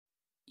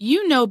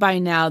You know by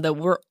now that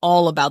we're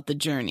all about the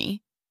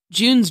journey.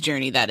 June's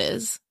journey, that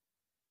is.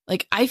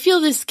 I feel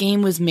this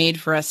game was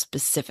made for us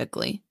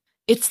specifically.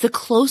 It's the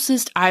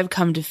closest I've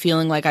come to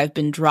feeling like I've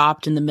been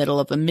dropped in the middle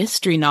of a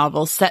mystery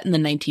novel set in the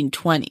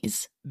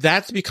 1920s.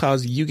 That's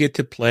because you get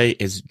to play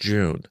as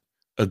June,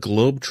 a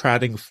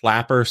globe-trotting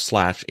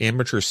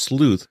flapper/amateur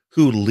sleuth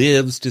who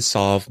lives to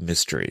solve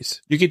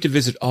mysteries. You get to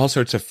visit all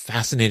sorts of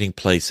fascinating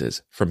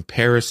places, from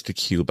Paris to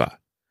Cuba.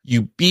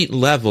 You beat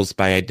levels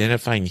by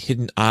identifying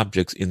hidden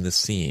objects in the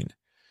scene.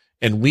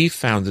 And we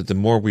found that the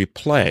more we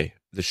play,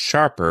 the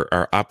sharper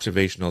our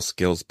observational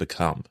skills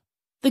become.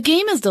 The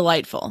game is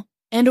delightful,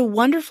 and a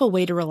wonderful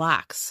way to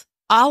relax.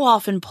 I'll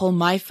often pull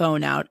my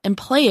phone out and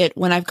play it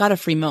when I've got a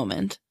free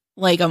moment,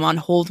 like I'm on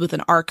hold with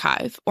an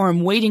archive, or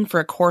I'm waiting for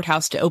a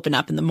courthouse to open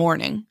up in the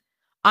morning.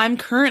 I'm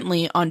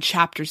currently on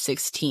Chapter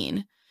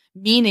 16,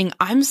 meaning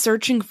I'm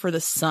searching for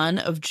the son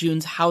of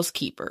June's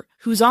housekeeper,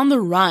 who's on the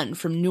run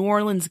from New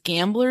Orleans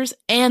gamblers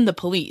and the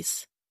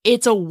police.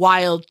 It's a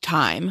wild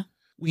time.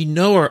 We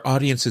know our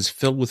audience is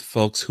filled with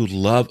folks who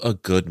love a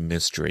good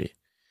mystery.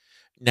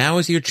 Now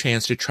is your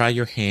chance to try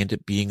your hand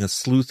at being a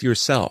sleuth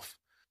yourself.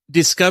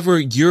 Discover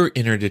your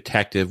inner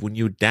detective when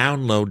you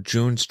download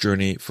June's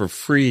Journey for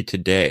free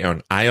today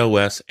on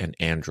iOS and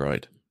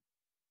Android.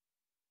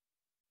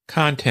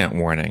 Content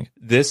warning.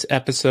 This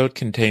episode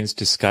contains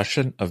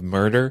discussion of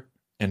murder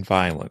and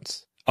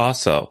violence.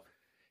 Also,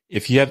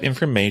 if you have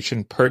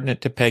information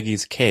pertinent to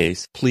Peggy's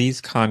case,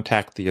 please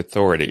contact the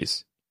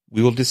authorities.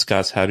 We will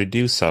discuss how to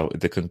do so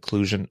at the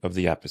conclusion of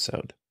the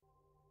episode.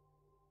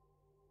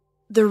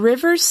 The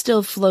river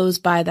still flows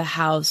by the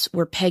house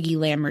where Peggy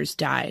Lammers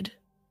died.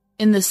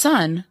 In the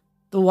sun,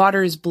 the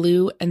water is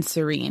blue and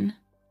serene.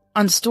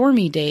 On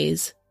stormy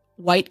days,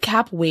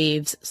 white-capped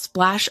waves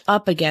splash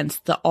up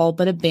against the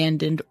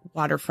all-but-abandoned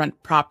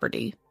waterfront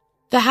property.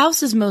 The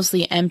house is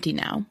mostly empty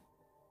now.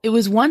 It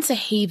was once a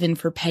haven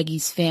for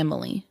Peggy's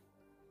family.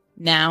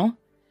 Now,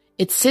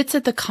 it sits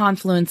at the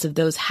confluence of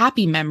those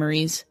happy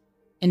memories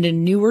and a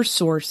newer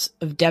source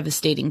of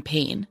devastating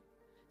pain.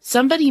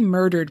 Somebody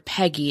murdered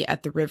Peggy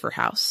at the river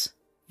house.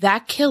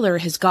 That killer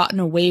has gotten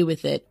away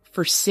with it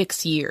for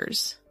 6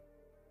 years.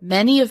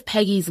 Many of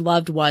Peggy's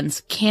loved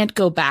ones can't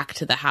go back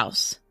to the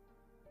house.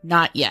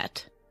 Not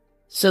yet.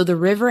 So the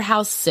river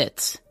house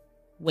sits,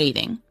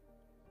 waiting.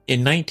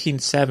 In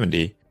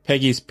 1970,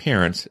 Peggy's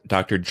parents,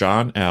 Dr.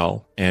 John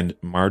L. and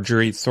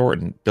Margaret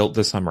Thornton, built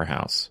the summer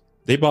house.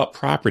 They bought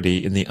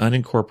property in the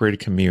unincorporated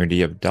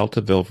community of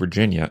Deltaville,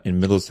 Virginia, in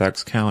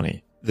Middlesex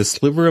County. The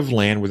sliver of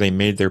land where they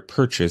made their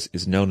purchase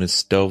is known as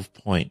Stove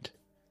Point.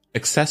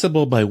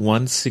 Accessible by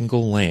one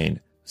single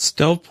lane,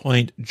 Stove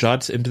Point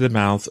juts into the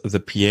mouth of the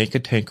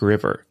Piankatank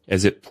River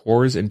as it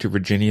pours into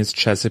Virginia's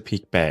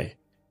Chesapeake Bay.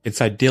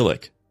 It's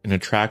idyllic and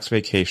attracts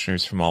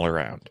vacationers from all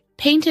around.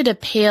 Painted a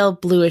pale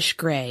bluish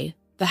gray,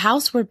 the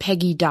house where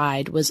Peggy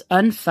died was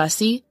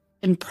unfussy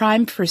and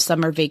primed for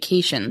summer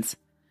vacations,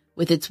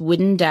 with its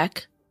wooden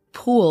deck,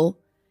 pool,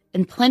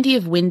 and plenty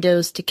of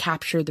windows to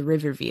capture the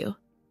river view.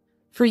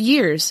 For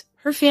years,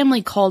 her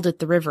family called it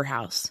the River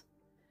House.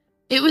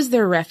 It was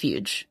their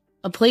refuge,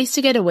 a place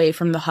to get away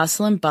from the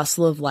hustle and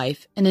bustle of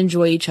life and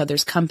enjoy each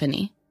other's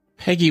company.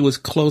 Peggy was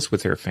close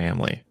with her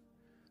family.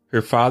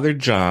 Her father,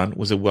 John,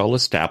 was a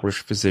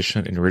well-established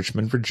physician in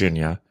Richmond,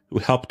 Virginia, who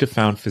helped to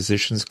found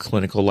Physicians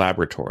Clinical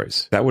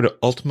Laboratories that would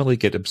ultimately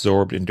get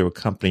absorbed into a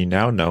company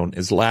now known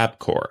as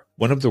LabCorp,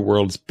 one of the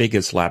world's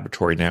biggest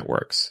laboratory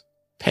networks.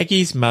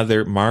 Peggy's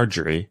mother,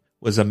 Marjorie,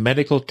 was a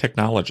medical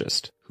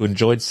technologist who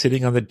enjoyed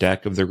sitting on the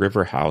deck of the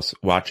river house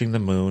watching the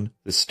moon,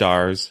 the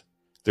stars,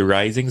 the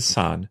rising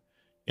sun,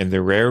 and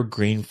the rare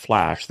green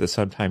flash that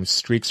sometimes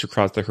streaks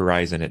across the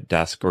horizon at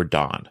dusk or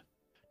dawn.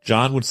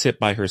 John would sit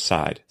by her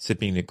side,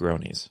 sipping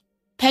Negronis.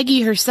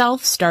 Peggy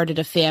herself started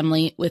a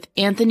family with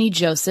Anthony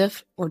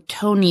Joseph, or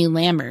Tony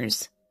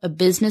Lammers, a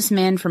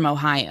businessman from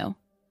Ohio.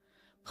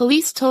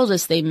 Police told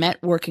us they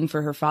met working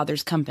for her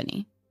father's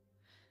company.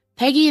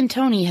 Peggy and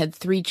Tony had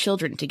 3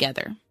 children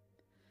together.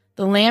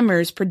 The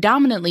Lammers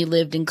predominantly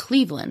lived in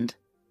Cleveland,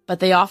 but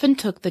they often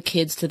took the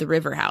kids to the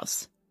river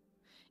house.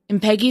 In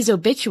Peggy's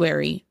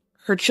obituary,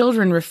 her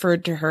children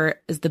referred to her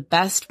as the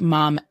best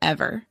mom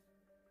ever.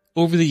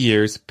 Over the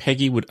years,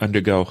 Peggy would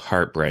undergo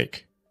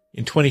heartbreak.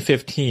 In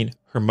 2015,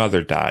 her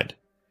mother died.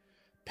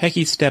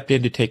 Peggy stepped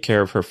in to take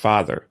care of her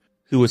father,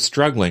 who was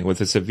struggling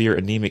with a severe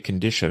anemic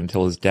condition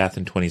until his death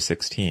in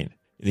 2016.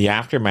 In the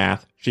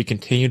aftermath, she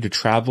continued to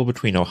travel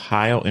between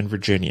Ohio and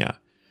Virginia,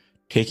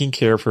 taking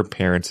care of her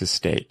parents'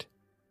 estate.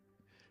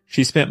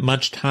 She spent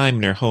much time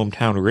in her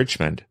hometown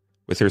Richmond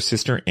with her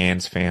sister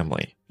Anne's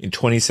family. In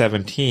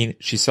 2017,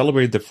 she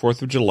celebrated the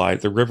 4th of July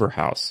at the River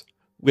House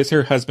with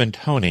her husband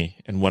Tony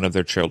and one of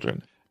their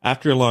children.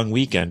 After a long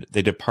weekend,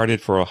 they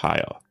departed for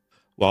Ohio,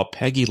 while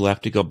Peggy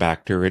left to go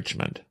back to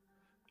Richmond.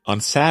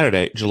 On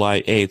Saturday,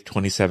 July 8,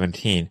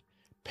 2017,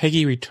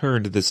 Peggy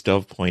returned to the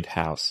Stove Point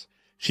house.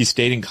 She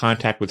stayed in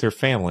contact with her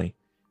family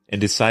and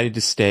decided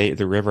to stay at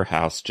the River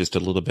House just a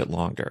little bit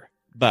longer.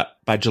 But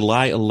by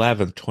July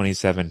 11,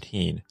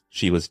 2017,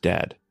 she was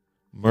dead,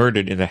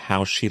 murdered in the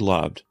house she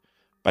loved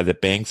by the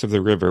banks of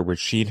the river where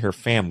she and her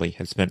family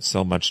had spent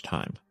so much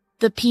time.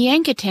 The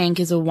Piankatank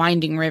is a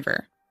winding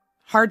river,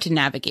 hard to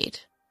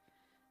navigate.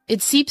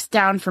 It seeps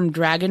down from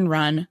Dragon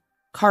Run,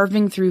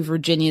 carving through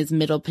Virginia's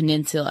Middle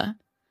Peninsula,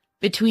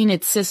 between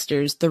its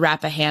sisters, the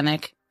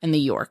Rappahannock and the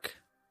York.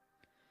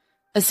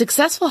 A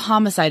successful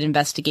homicide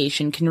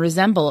investigation can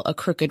resemble a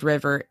crooked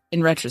river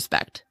in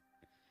retrospect.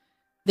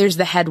 There's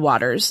the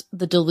headwaters,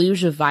 the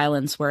deluge of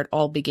violence where it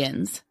all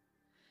begins.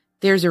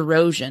 There's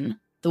erosion,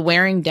 the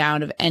wearing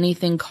down of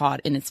anything caught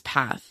in its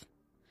path.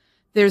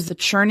 There's the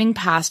churning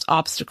past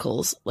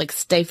obstacles like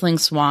stifling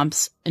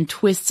swamps and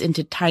twists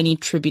into tiny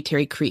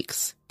tributary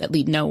creeks that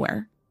lead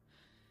nowhere.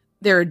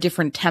 There are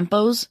different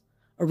tempos,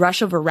 a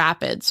rush over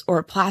rapids, or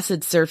a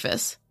placid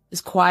surface, as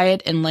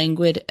quiet and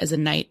languid as a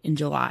night in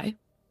July.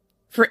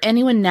 For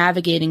anyone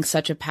navigating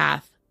such a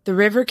path, the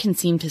river can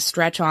seem to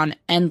stretch on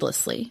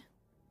endlessly.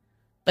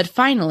 But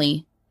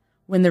finally,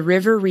 when the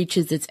river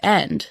reaches its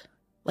end,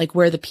 like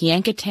where the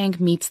Piankatank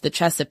meets the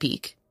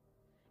Chesapeake,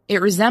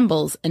 it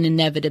resembles an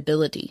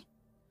inevitability.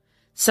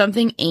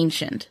 Something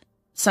ancient,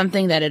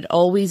 something that had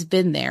always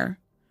been there,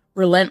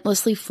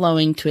 relentlessly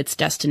flowing to its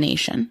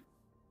destination.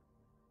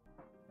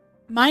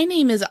 My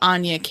name is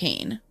Anya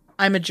Kane.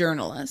 I'm a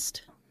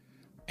journalist.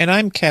 And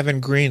I'm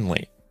Kevin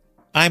Greenlee.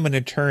 I'm an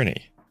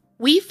attorney.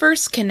 We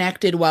first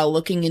connected while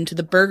looking into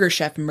the Burger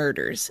Chef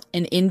murders,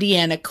 an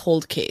Indiana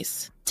cold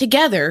case.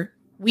 Together,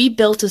 we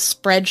built a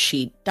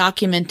spreadsheet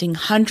documenting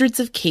hundreds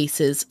of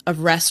cases of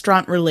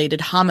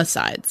restaurant-related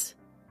homicides.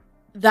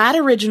 That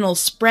original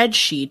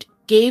spreadsheet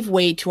gave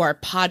way to our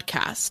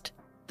podcast,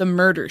 The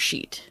Murder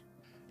Sheet.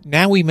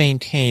 Now we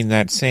maintain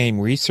that same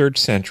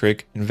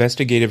research-centric,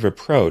 investigative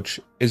approach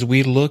as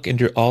we look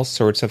into all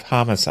sorts of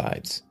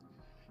homicides,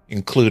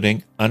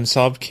 including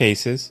unsolved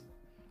cases,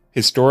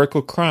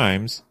 historical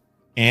crimes,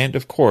 and,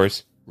 of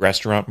course,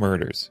 restaurant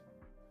murders.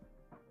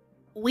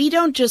 We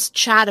don't just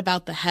chat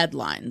about the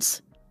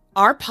headlines.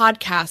 Our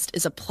podcast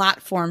is a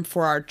platform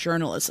for our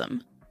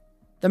journalism.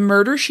 The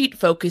Murder Sheet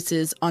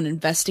focuses on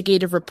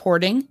investigative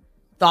reporting,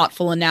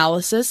 thoughtful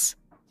analysis,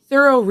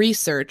 thorough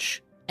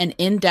research, and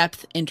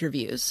in-depth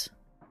interviews.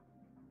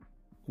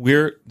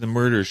 We're The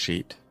Murder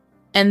Sheet.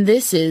 And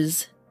this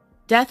is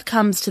Death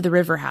Comes to the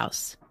River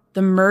House,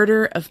 the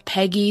murder of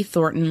Peggy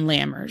Thornton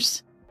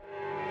Lammers.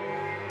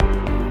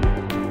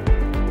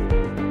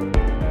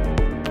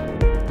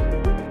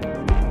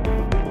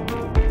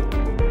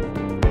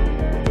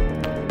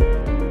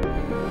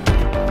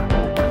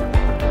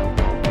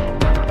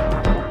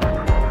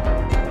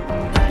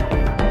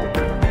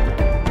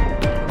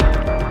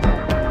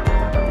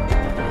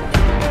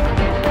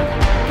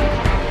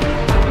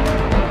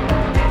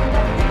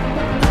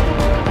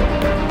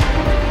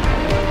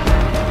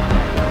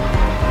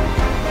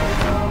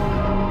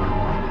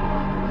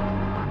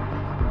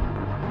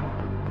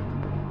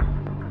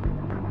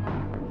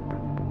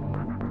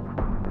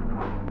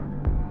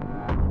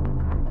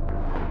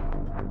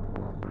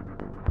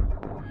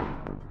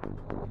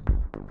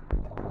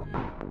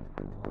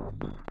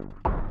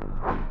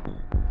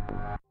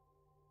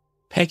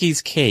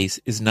 Peggy's case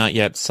is not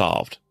yet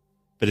solved,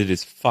 but it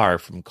is far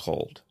from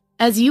cold.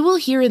 As you will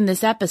hear in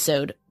this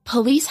episode,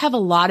 police have a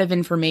lot of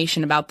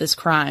information about this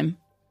crime.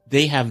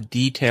 They have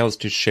details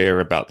to share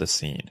about the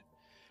scene.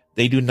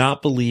 They do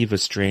not believe a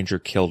stranger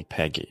killed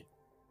Peggy.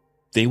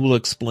 They will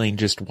explain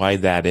just why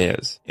that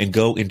is, and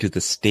go into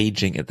the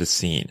staging at the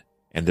scene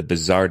and the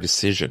bizarre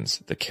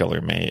decisions the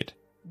killer made.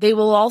 They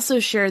will also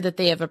share that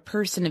they have a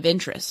person of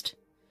interest.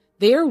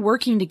 They are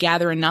working to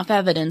gather enough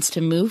evidence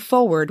to move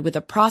forward with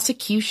a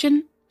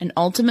prosecution and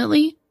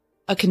ultimately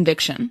a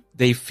conviction.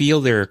 They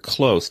feel they are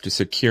close to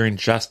securing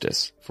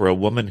justice for a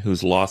woman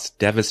whose loss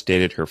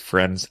devastated her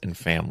friends and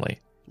family.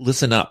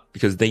 Listen up,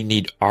 because they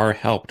need our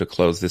help to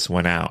close this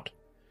one out.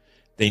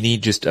 They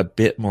need just a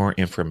bit more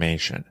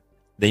information.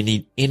 They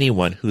need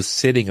anyone who's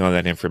sitting on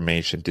that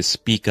information to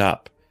speak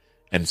up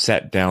and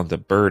set down the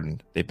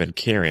burden they've been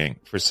carrying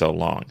for so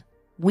long.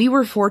 We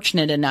were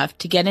fortunate enough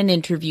to get an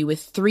interview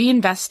with 3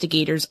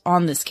 investigators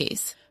on this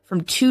case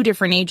from 2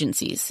 different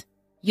agencies.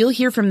 You'll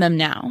hear from them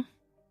now.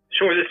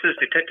 Sure, this is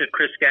Detective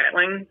Chris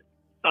Gatling.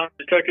 I'm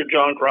Detective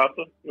John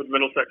Graca with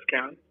Middlesex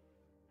County.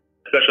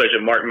 Special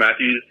Agent Mark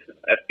Matthews,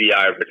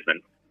 FBI,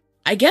 Richmond.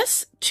 I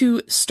guess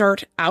to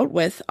start out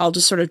with, I'll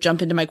just sort of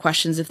jump into my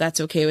questions if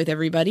that's okay with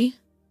everybody.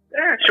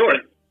 Yeah, sure.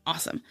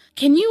 Awesome.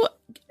 Can you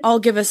all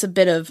give us a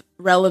bit of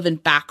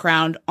relevant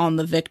background on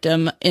the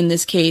victim, in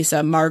this case,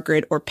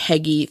 Margaret or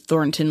Peggy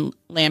Thornton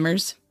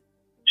Lammers?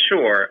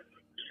 Sure.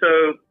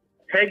 So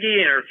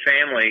Peggy and her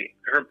family,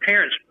 her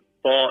parents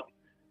bought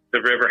the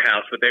river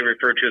house, what they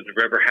refer to as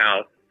the river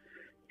house,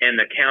 in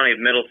the county of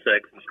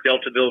Middlesex,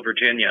 Deltaville,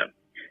 Virginia.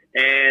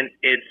 And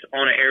it's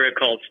on an area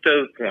called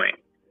Stove Point.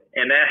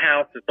 And that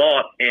house was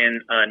bought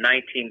in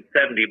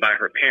 1970 by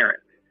her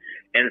parents.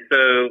 And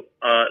so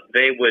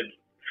they would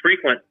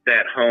frequent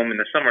that home in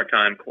the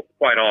summertime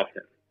quite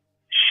often.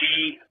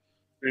 She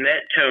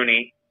met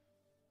Tony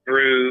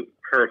through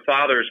her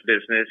father's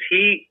business.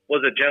 He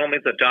was a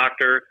gentleman, a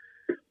doctor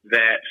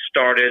that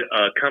started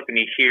a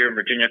company here in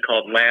Virginia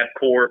called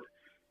LabCorp,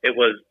 It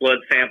was blood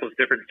samples,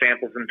 different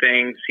samples and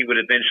things. He would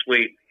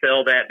eventually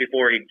sell that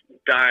before he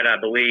died, I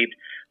believe.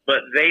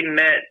 But they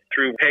met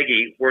through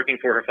Peggy working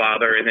for her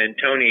father and then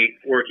Tony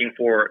working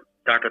for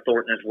Dr.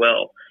 Thornton as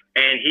well.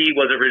 And he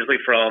was originally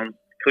from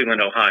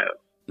Cleveland, Ohio.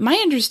 My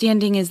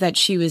understanding is that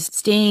she was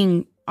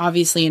staying,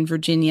 obviously, in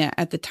Virginia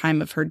at the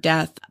time of her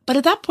death. But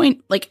at that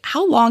point,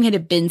 how long had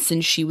it been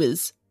since she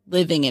was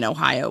living in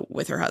Ohio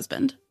with her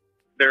husband?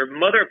 Their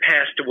mother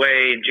passed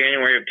away in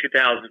January of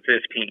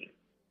 2015.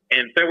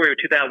 In February of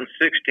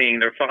 2016,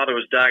 their father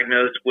was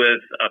diagnosed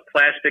with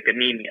plastic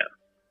anemia.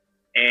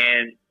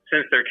 And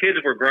since their kids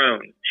were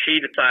grown, she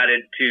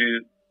decided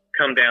to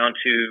come down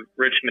to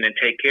Richmond and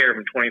take care of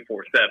him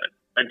 24/7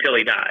 until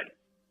he died.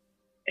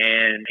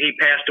 And he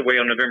passed away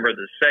on November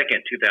the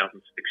 2nd,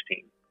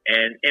 2016.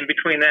 And in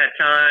between that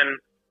time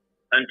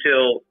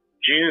until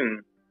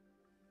June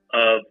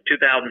of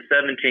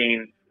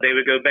 2017, they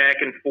would go back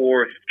and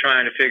forth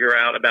trying to figure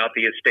out about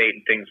the estate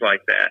and things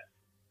like that.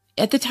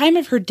 At the time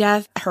of her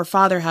death, her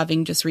father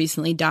having just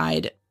recently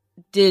died,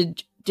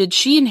 did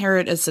she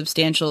inherit a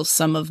substantial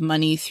sum of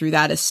money through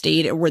that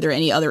estate, or were there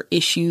any other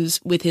issues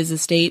with his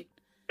estate?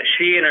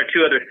 She and her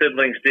two other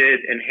siblings did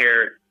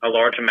inherit a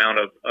large amount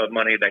of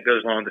money that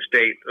goes along the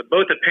estate.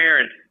 Both the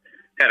parents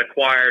had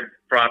acquired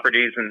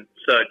properties and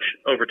such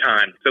over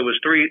time. So it was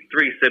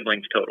three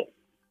siblings total.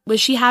 Was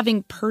she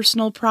having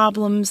personal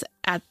problems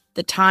at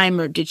the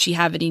time, or did she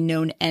have any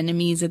known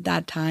enemies at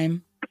that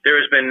time? There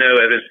has been no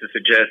evidence to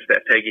suggest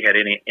that Peggy had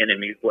any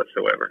enemies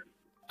whatsoever.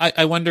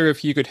 I wonder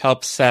if you could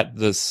help set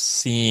the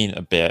scene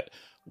a bit.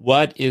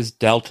 What is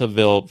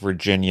Deltaville,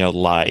 Virginia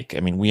like?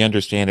 I mean, we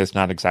understand it's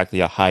not exactly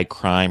a high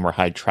crime or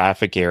high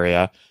traffic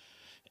area,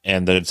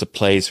 and that it's a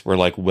place where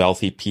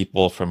wealthy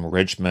people from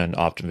Richmond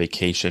often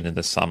vacation in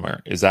the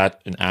summer. Is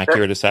that an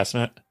accurate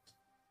assessment?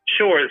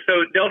 Sure.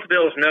 So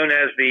Deltaville is known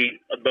as the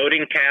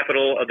boating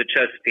capital of the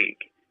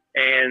Chesapeake,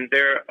 and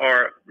there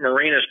are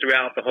marinas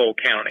throughout the whole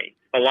county.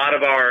 A lot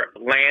of our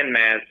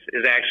landmass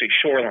is actually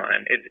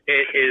shoreline.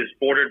 It is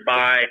bordered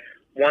by,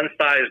 one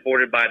side is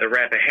bordered by the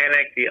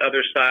Rappahannock, the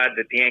other side,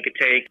 the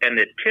Piankatank, and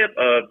the tip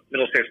of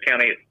Middlesex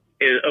County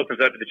opens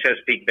up to the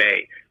Chesapeake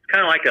Bay. It's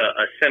kind of like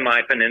a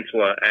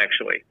semi-peninsula,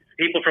 actually.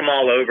 People from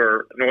all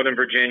over Northern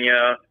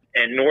Virginia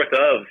and north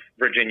of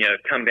Virginia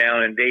come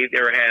down, and they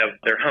have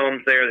their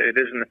homes there. It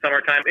is in the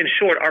summertime. In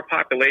short, our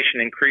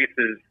population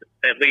increases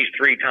at least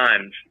 3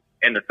 times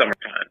in the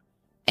summertime.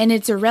 And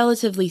it's a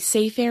relatively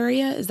safe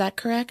area, is that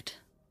correct?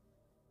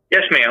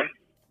 Yes, ma'am.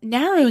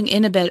 Narrowing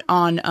in a bit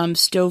on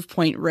Stove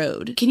Point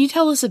Road, can you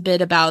tell us a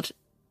bit about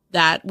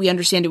that? We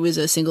understand it was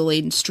a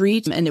single-lane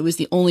street, and it was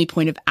the only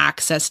point of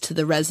access to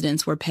the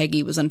residence where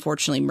Peggy was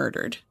unfortunately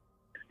murdered.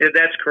 Yeah,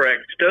 that's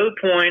correct. Stove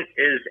Point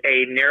is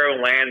a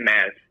narrow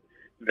landmass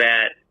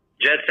that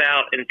jets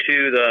out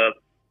into the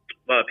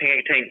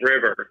Piankatank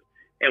River,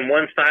 and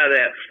one side of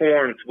that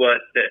forms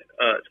what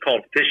it's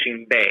called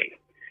Fishing Bay.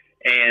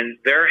 And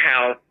their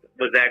house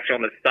was actually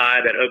on the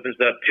side that opens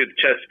up to the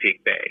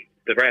Chesapeake Bay,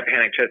 the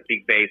Rappahannock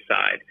Chesapeake Bay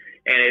side.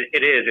 And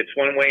it's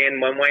one way in,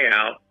 one way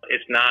out.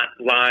 It's not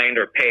lined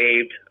or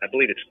paved. I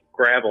believe it's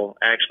gravel,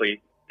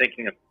 actually,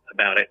 thinking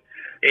about it.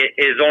 It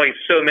is only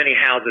so many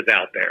houses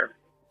out there.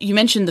 You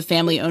mentioned the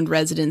family-owned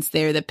residence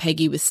there that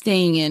Peggy was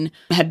staying in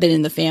had been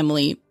in the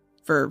family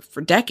for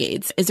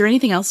decades. Is there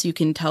anything else you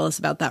can tell us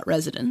about that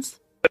residence?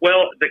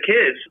 Well, the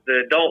kids,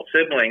 the adult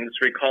siblings,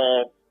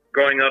 recall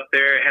growing up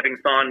there, having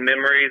fond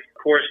memories.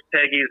 Of course,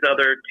 Peggy's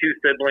other 2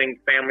 sibling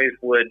families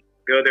would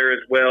go there as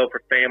well for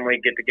family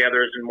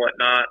get-togethers and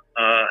whatnot.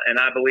 And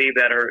I believe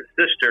that her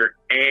sister,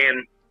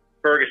 Ann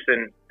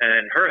Ferguson,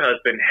 and her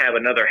husband have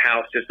another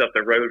house just up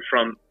the road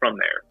from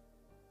there.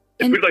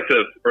 We'd like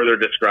to further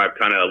describe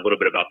kind of a little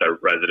bit about that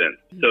residence.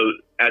 So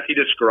as he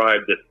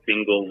described, the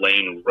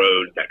single-lane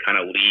road that kind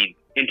of leads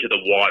into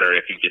the water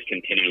if you just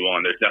continue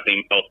on. There's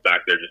nothing else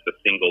back there, just a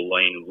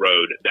single-lane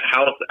road. The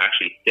house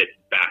actually sits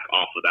back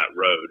off of that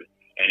road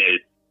and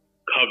is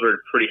covered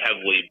pretty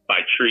heavily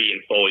by tree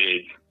and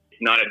foliage. It's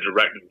not a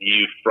direct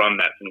view from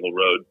that single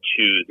road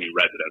to the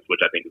residence, which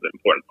I think is an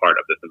important part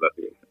of this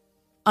investigation.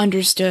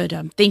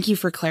 Understood. Thank you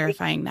for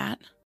clarifying that.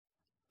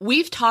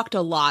 We've talked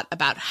a lot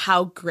about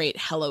how great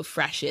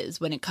HelloFresh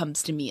is when it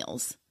comes to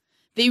meals.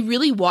 They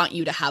really want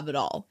you to have it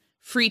all,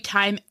 free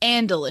time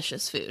and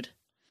delicious food.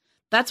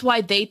 That's why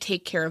they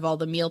take care of all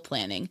the meal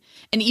planning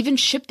and even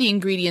ship the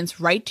ingredients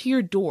right to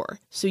your door,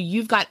 so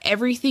you've got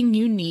everything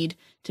you need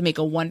to make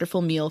a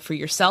wonderful meal for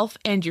yourself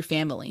and your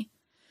family.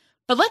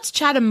 But let's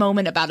chat a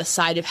moment about a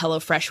side of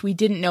HelloFresh we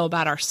didn't know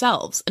about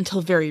ourselves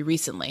until very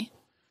recently.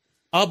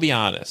 I'll be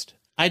honest,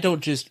 I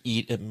don't just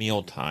eat at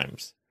meal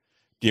times.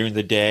 During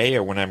the day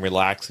or when I'm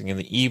relaxing in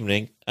the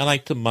evening, I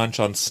like to munch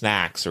on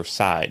snacks or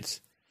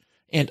sides.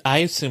 And I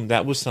assumed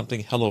that was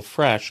something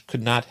HelloFresh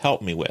could not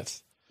help me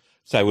with.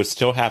 So I would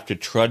still have to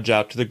trudge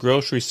out to the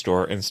grocery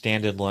store and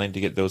stand in line to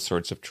get those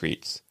sorts of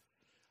treats.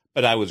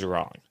 But I was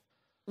wrong.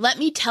 Let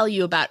me tell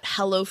you about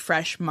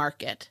HelloFresh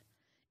Market.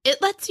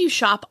 It lets you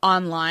shop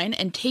online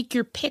and take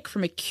your pick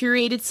from a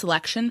curated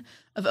selection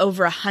of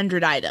over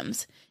 100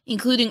 items,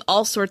 including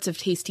all sorts of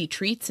tasty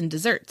treats and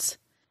desserts.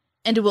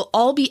 and it will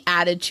all be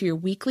added to your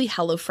weekly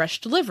HelloFresh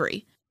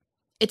delivery.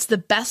 It's the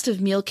best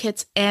of meal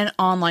kits and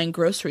online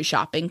grocery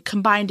shopping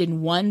combined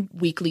in one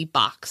weekly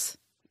box.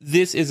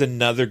 This is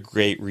another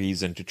great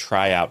reason to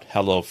try out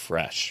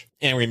HelloFresh.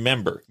 And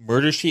remember,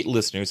 Murder Sheet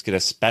listeners get a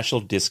special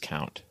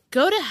discount.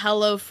 Go to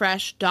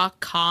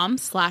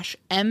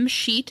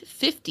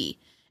hellofresh.com/msheet50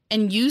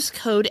 and use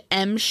code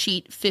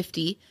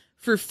msheet50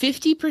 for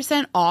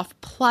 50% off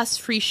plus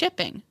free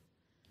shipping.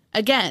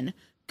 Again,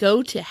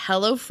 go to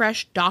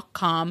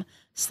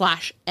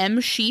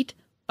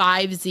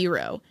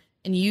hellofresh.com/msheet50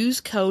 and use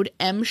code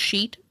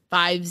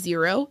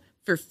msheet50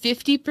 for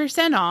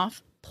 50%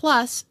 off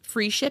plus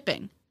free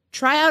shipping.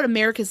 Try out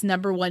America's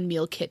 #1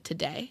 meal kit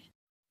today.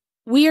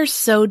 We are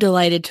so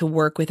delighted to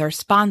work with our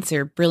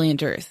sponsor,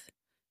 Brilliant Earth.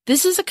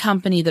 This is a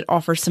company that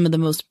offers some of the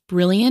most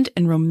brilliant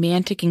and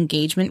romantic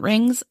engagement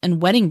rings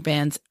and wedding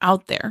bands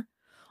out there,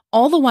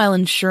 all the while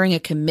ensuring a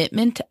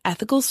commitment to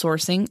ethical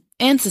sourcing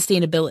and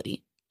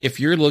sustainability. If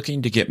you're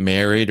looking to get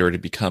married or to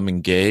become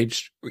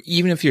engaged, or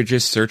even if you're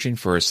just searching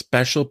for a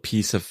special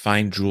piece of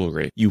fine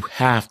jewelry, you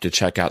have to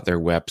check out their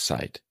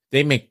website.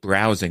 They make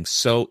browsing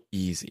so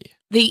easy.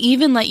 They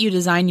even let you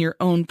design your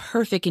own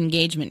perfect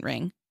engagement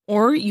ring,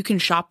 or you can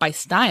shop by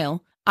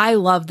style. I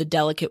love the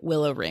delicate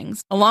willow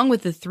rings, along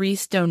with the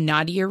 3-stone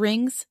Nadia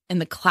rings and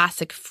the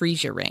classic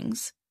freesia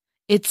rings.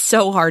 It's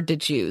so hard to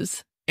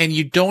choose. And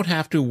you don't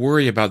have to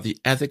worry about the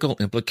ethical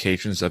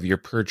implications of your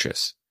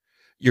purchase.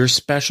 Your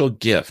special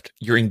gift,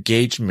 your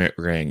engagement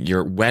ring,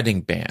 your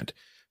wedding band,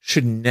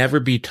 should never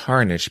be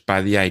tarnished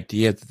by the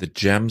idea that the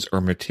gems or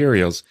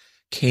materials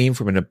came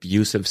from an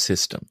abusive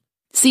system.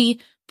 See,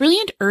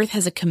 Brilliant Earth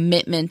has a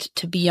commitment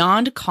to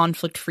beyond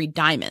conflict-free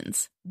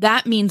diamonds.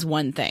 That means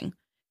one thing.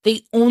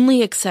 They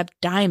only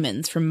accept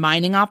diamonds from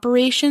mining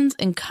operations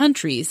in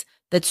countries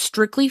that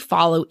strictly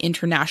follow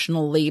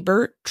international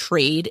labor,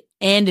 trade,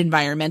 and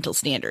environmental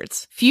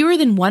standards. Fewer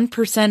than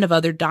 1% of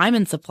other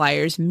diamond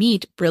suppliers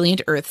meet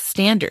Brilliant Earth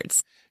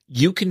standards.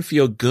 You can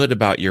feel good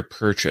about your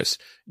purchase,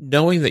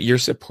 knowing that you're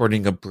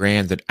supporting a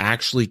brand that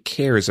actually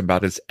cares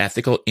about its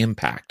ethical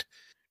impact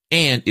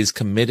and is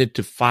committed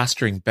to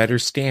fostering better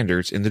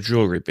standards in the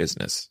jewelry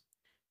business.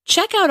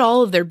 Check out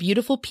all of their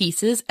beautiful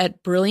pieces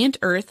at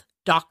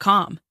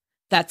brilliantearth.com.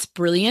 That's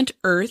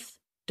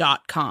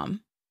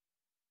brilliantearth.com.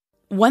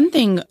 One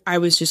thing I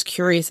was just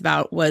curious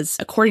about was,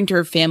 according to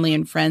her family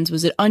and friends,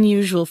 was it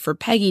unusual for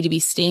Peggy to be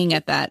staying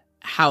at that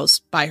house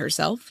by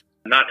herself?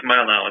 Not to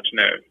my knowledge,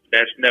 no.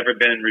 That's never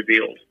been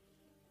revealed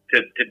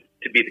to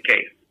be the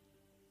case.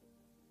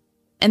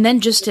 And then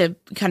just to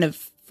kind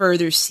of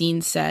further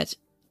scene set,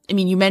 I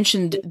mean, you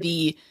mentioned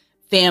the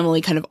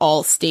family kind of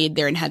all stayed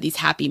there and had these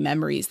happy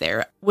memories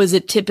there. Was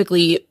it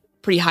typically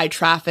pretty high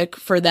traffic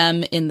for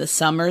them in the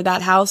summer,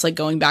 that house, like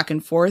going back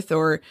and forth,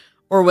 or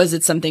was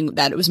it something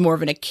that it was more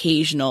of an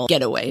occasional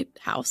getaway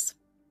house?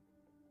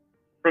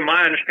 From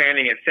my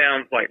understanding, it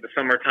sounds like the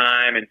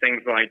summertime and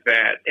things like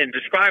that. In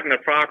describing the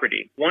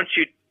property, once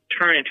you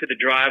turn into the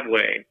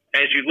driveway,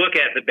 as you look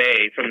at the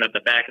bay from the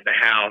back of the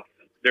house,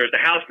 there's a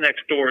house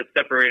next door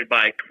separated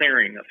by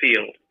clearing, a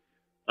field,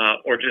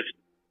 or just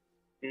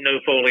no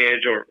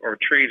foliage or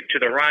trees. To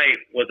the right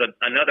was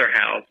another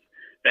house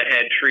that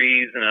had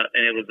trees, and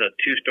it was a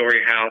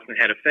 2-story house and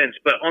had a fence.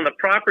 But on the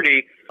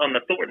property, on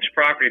the Thornton's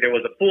property, there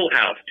was a pool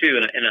house too,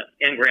 and an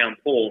in-ground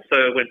pool.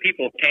 So when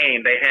people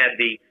came, they had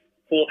the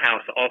pool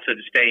house also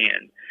to stay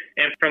in.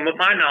 And from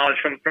my knowledge,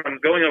 from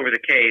going over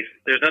the case,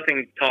 there's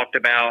nothing talked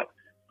about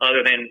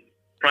other than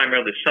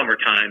primarily the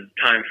summertime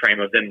time frame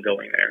of them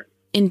going there.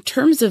 In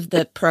terms of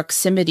the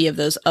proximity of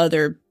those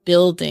other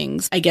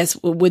buildings, I guess,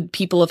 would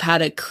people have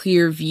had a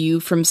clear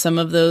view from some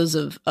of those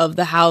of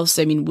the house?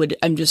 I mean,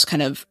 I'm just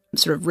kind of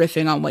sort of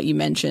riffing on what you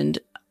mentioned.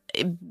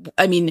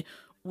 I mean,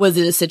 was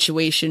it a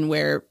situation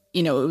where,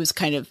 it was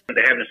kind of...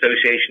 They have an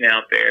association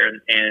out there,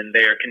 and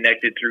they are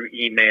connected through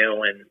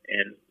email and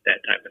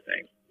that type of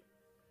thing.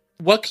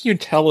 What can you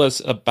tell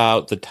us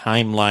about the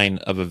timeline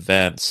of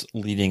events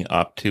leading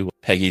up to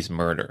Peggy's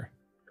murder?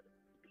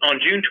 On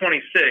June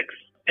 26th,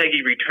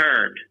 Peggy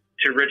returned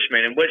to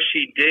Richmond, and what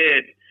she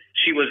did,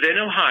 she was in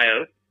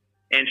Ohio,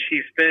 and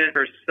she spent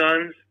her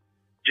son's,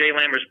 Jay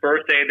Lammers'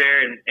 birthday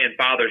there and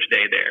Father's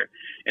Day there.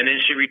 And then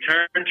she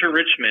returned to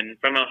Richmond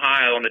from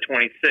Ohio on the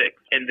 26th.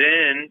 And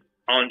then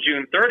on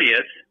June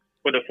 30th,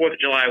 for the 4th of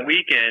July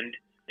weekend,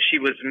 she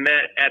was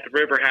met at the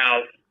River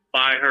House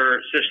by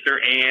her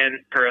sister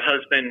Ann, her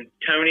husband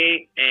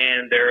Tony,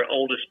 and their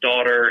oldest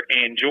daughter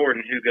Ann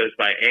Jordan, who goes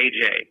by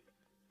AJ.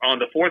 On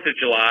the 4th of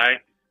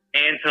July,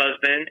 Ann's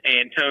husband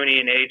and Tony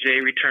and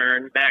AJ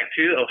returned back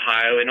to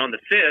Ohio, and on the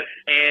 5th,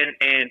 Ann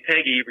and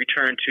Peggy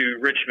returned to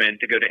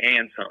Richmond to go to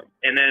Ann's home.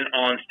 And then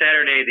on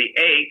Saturday the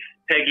 8th,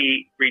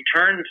 Peggy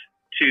returned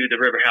to the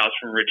River House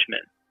from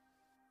Richmond,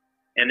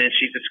 and then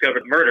she's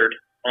discovered murdered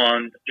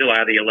on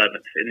July the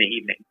 11th in the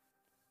evening.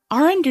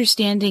 Our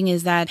understanding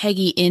is that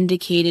Peggy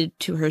indicated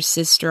to her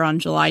sister on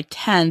July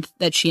 10th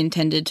that she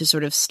intended to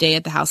sort of stay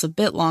at the house a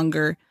bit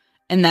longer,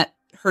 and that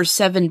her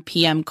 7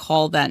 p.m.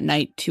 call that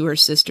night to her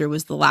sister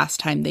was the last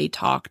time they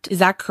talked. Is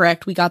that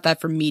correct? We got that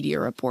from media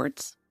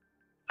reports.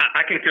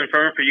 I can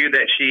confirm for you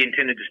that she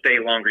intended to stay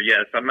longer,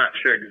 yes. I'm not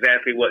sure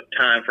exactly what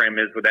time frame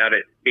is without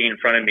it being in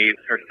front of me,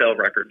 her cell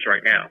records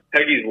right now.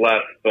 Peggy's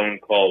last phone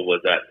call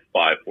was at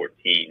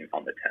 5:14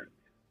 on the 10th.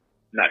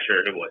 Not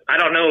sure who it was. I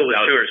don't know if it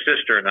was to her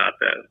sister or not,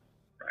 though.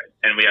 Right.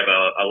 And we have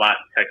a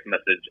last text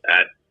message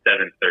at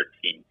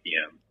 7:13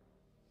 p.m.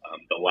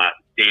 The last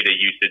data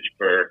usage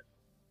for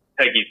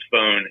Peggy's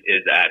phone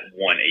is at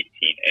 1:18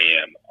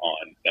 a.m.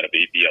 on, that'll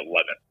be the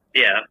 11th.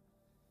 Yeah.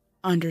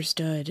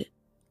 Understood.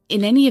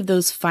 In any of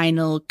those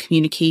final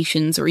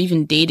communications or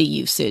even data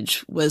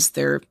usage, was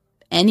there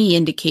any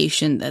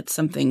indication that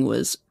something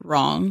was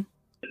wrong?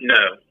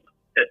 No.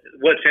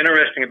 What's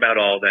interesting about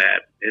all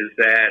that is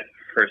that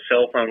her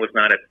cell phone was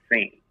not at the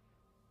scene.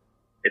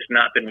 It's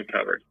not been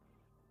recovered.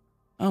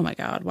 Oh my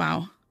God.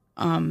 Wow.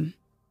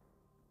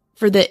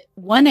 For the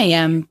 1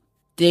 a.m.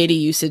 data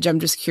usage, I'm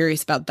just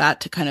curious about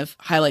that to kind of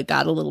highlight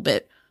that a little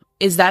bit.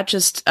 Is that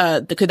just,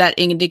 could that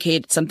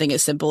indicate something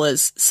as simple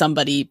as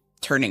somebody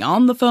turning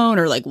on the phone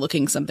or like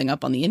looking something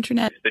up on the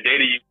internet? The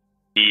data used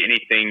to be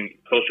anything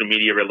social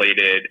media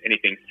related,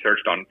 anything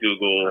searched on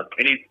Google,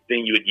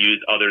 anything you would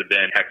use other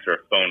than text or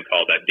a phone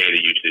call. That data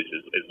usage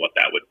is what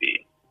that would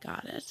be.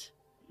 Got it.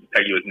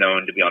 Peggy was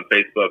known to be on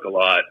Facebook a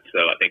lot, so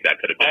I think that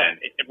could have been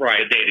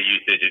right. The data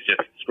usage is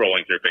just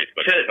scrolling through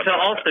Facebook.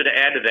 To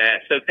add to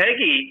that, so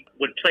Peggy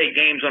would play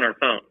games on her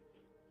phone.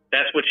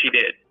 That's what she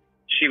did.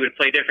 She would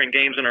play different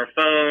games on her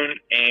phone,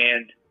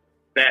 and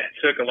that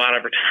took a lot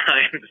of her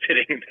time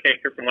sitting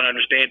there, from what I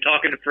understand,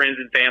 talking to friends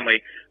and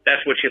family.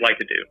 That's what she liked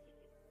to do.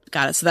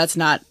 Got it. So that's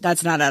not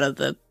out of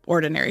the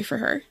ordinary for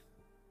her.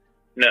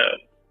 No.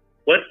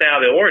 What's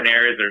out of the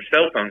ordinary is her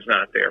cell phone's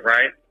not there,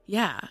 right?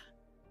 Yeah.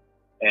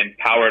 And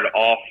powered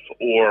off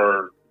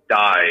or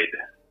died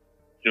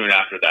soon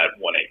after that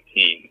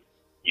 118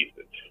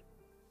 usage.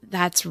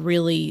 That's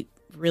really,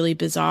 really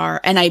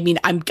bizarre. And I mean,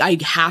 I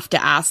have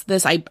to ask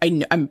this.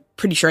 I'm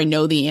pretty sure I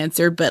know the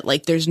answer, but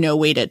like, there's no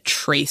way to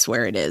trace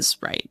where it is,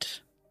 right?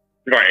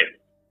 Right.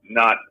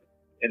 Not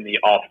in the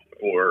off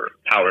or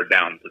powered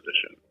down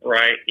position.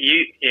 Right.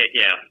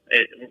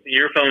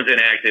 Your phone's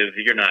inactive.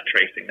 You're not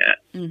tracing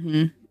that.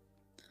 Mm-hmm.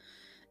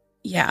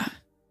 Yeah.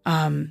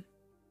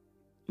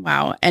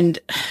 Wow. And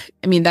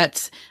I mean,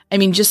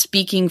 just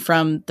speaking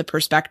from the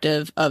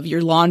perspective of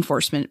your law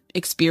enforcement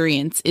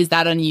experience, is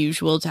that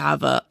unusual to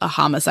have a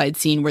homicide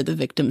scene where the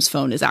victim's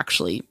phone is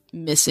actually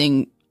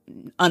missing,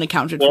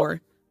 unaccounted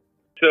for?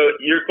 So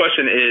your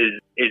question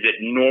is it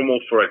normal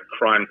for a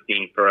crime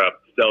scene for a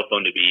cell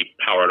phone to be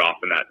powered off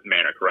in that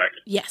manner, correct?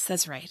 Yes,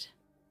 that's right.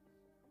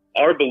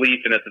 Our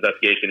belief in this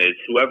investigation is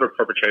whoever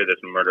perpetrated this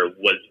murder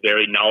was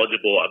very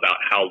knowledgeable about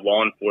how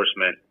law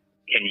enforcement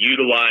can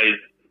utilize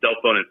cell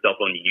phone and cell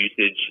phone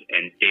usage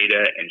and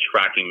data and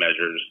tracking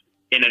measures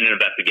in an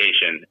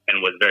investigation,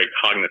 and was very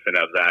cognizant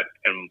of that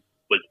and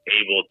was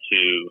able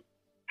to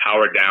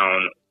power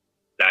down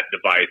that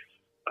device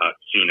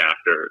soon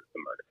after the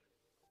murder.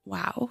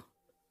 Wow.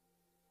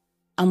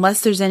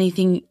 Unless there's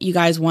anything you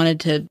guys wanted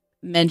to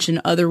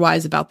mention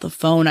otherwise about the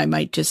phone, I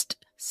might just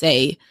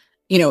say,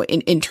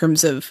 in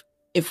terms of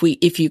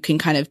if you can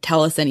kind of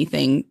tell us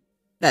anything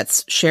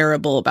that's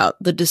shareable about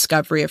the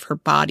discovery of her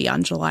body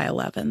on July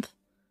 11th.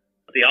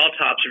 The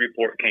autopsy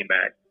report came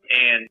back,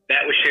 and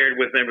that was shared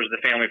with members of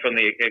the family. From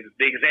the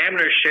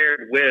examiner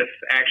shared with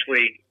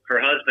actually her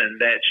husband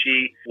that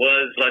she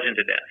was bludgeoned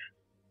to death,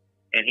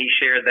 and he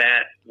shared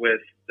that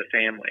with the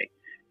family.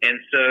 And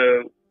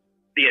so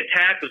the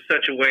attack was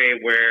such a way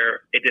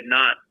where it did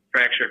not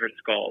fracture her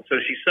skull. So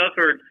she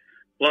suffered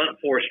blunt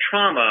force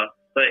trauma,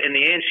 but in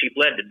the end she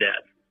bled to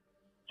death.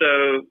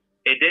 So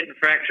it didn't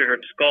fracture her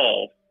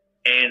skull,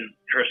 and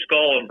her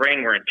skull and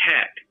brain were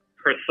intact.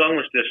 Her thumb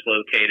was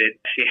dislocated.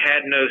 She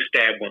had no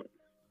stab wound.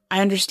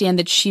 I understand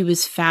that she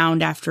was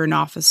found after an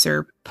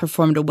officer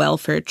performed a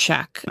welfare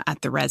check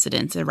at the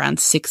residence around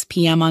 6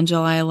 p.m. on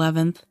July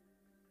 11th.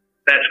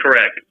 That's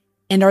correct.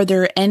 And are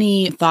there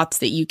any thoughts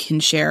that you can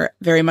share,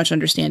 very much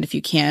understand if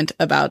you can't,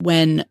 about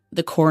when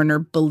the coroner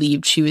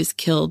believed she was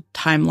killed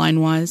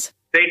timeline-wise?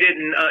 They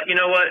didn't, you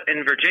know what,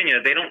 in Virginia,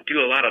 they don't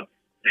do a lot of,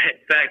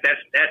 in fact,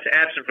 that's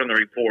absent from the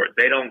report.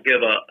 They don't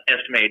give an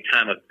estimated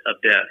time of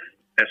death.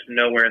 That's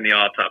nowhere in the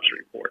autopsy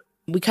report.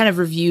 We kind of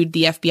reviewed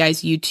the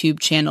FBI's YouTube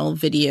channel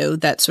video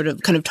that sort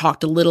of kind of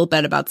talked a little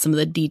bit about some of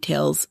the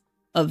details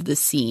of the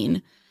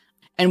scene.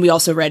 And we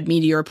also read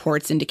media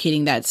reports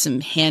indicating that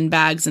some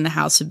handbags in the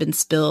house have been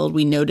spilled.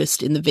 We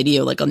noticed in the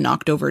video like a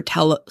knocked over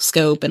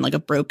telescope and like a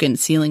broken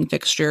ceiling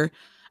fixture.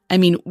 I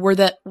mean,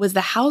 was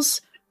the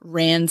house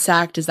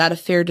ransacked? Is that a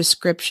fair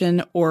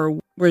description? Or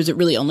was it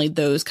really only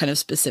those kind of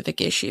specific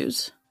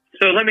issues?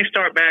 So let me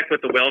start back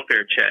with the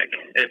welfare check,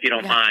 if you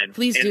don't mind.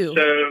 Please do.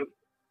 So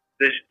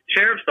the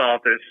sheriff's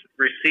office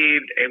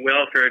received a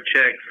welfare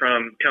check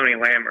from Tony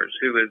Lammers,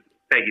 who was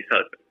Peggy's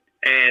husband.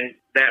 And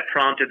that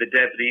prompted the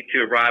deputy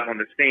to arrive on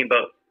the scene.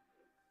 But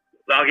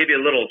I'll give you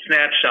a little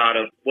snapshot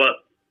of what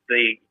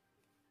the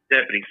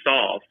deputy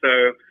saw.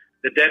 So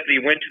the deputy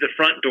went to the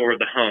front door of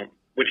the home,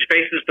 which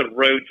faces the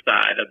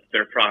roadside of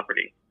their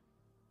property.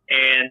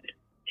 And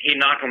he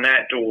knocked on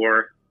that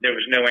door, There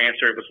was no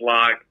answer. It was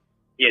locked.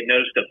 He had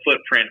noticed a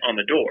footprint on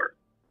the door,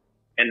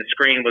 and the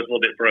screen was a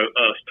little bit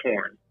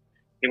torn.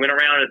 He went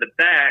around to the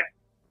back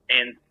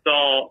and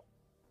saw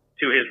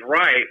to his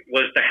right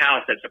was the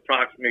house that's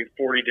approximately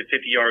 40 to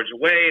 50 yards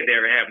away. They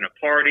were having a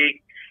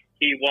party.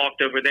 He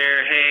walked over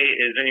there. Hey,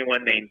 is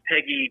anyone named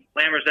Peggy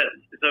Lammers that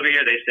is over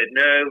here? They said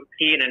no.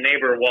 He and a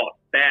neighbor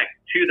walked back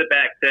to the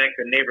back deck.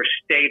 The neighbor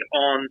stayed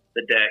on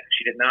the deck.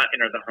 She did not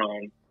enter the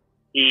home.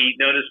 He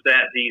noticed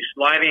that the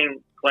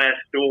sliding glass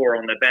door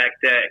on the back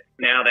deck,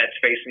 now that's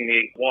facing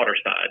the water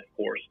side, of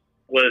course,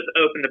 was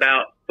opened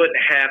about 1.5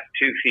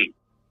 to 2 feet.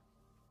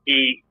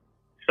 He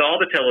saw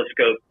the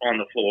telescope on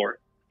the floor,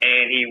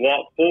 and he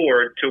walked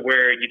forward to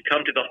where you'd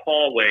come to the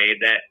hallway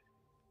that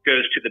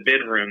goes to the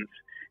bedrooms,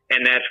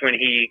 and that's when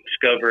he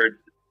discovered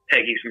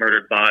Peggy's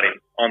murdered body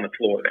on the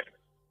floor there.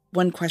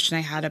 One question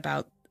I had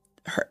about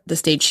the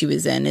state she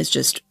was in is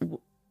just,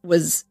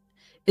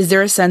 is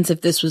there a sense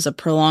if this was a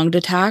prolonged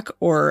attack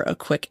or a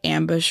quick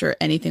ambush or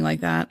anything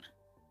like that?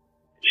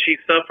 She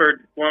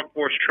suffered blunt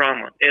force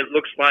trauma. It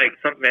looks like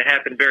something that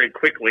happened very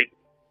quickly.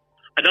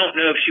 I don't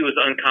know if she was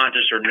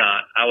unconscious or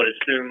not. I would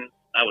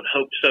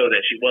hope so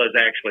that she was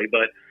actually,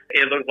 but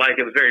it looked like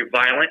it was very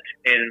violent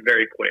and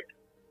very quick.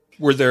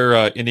 Were there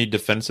any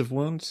defensive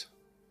wounds?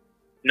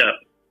 No.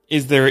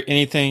 Is there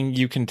anything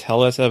you can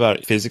tell us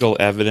about physical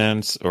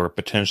evidence or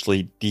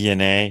potentially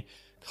DNA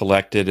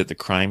collected at the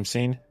crime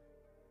scene?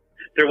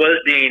 There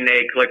was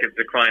DNA collected at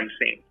the crime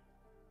scene.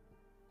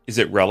 Is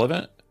it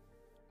relevant?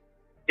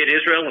 It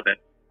is relevant.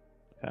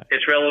 Okay.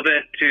 It's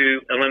relevant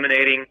to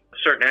eliminating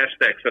certain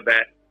aspects of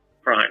that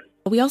crime.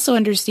 We also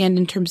understand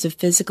in terms of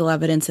physical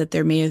evidence that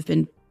there may have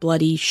been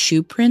bloody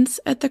shoe prints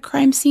at the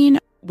crime scene.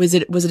 Was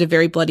it a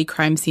very bloody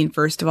crime scene,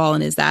 first of all,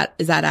 and is that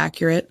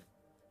accurate?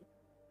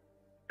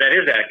 That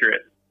is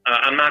accurate.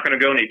 I'm not going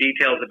to go into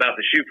details about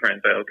the shoe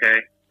print, though, okay?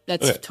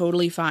 That's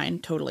totally fine,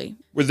 totally.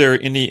 Were there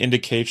any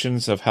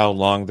indications of how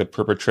long the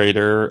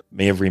perpetrator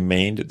may have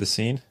remained at the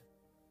scene?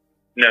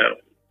 No.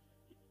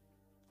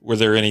 Were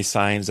there any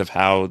signs of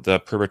how the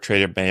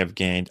perpetrator may have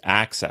gained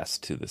access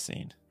to the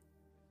scene?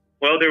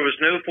 Well, there was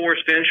no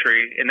forced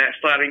entry, and that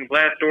sliding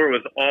glass door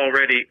was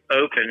already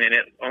open, and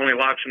it only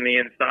locks from the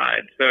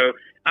inside. So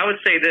I would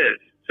say this.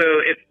 So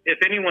if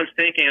anyone's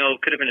thinking, oh,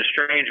 it could have been a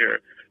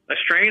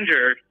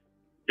stranger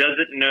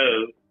doesn't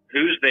know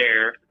who's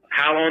there,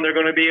 how long they're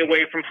going to be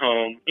away from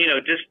home,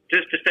 just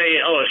to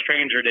say, oh, a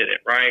stranger did it,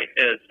 right?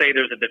 Say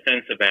there's a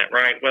defense event,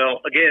 right?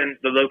 Well, again,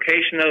 the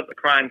location of the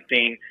crime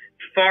scene,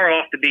 far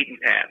off the beaten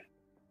path.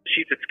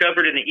 She's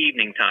discovered in the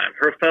evening time.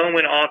 Her phone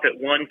went off at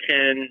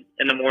 1:10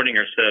 in the morning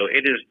or so.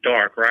 It is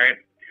dark, right?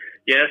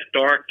 Yes,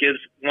 dark gives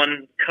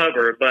one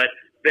cover, but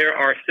there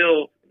are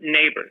still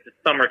neighbors. It's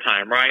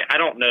summertime, right? I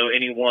don't know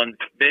anyone's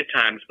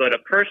bedtimes, but a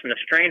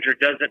stranger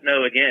doesn't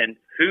know, again,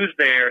 who's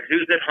there,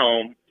 who's at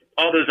home,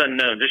 all those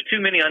unknowns. There's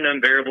too many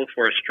unknown variables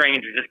for a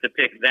stranger just to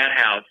pick that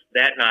house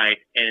that night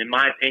and, in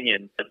my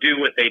opinion, do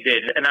what they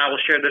did. And I will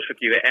share this with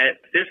you. At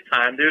this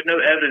time, there's no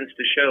evidence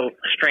to show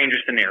a stranger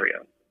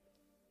scenario.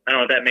 I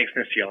don't know if that makes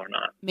sense to y'all or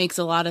not. Makes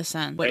a lot of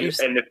sense.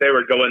 And if they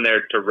were going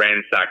there to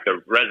ransack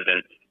the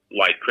residence,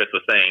 like Chris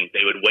was saying,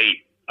 they would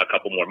wait a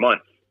couple more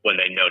months when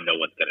they know no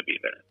one's going to be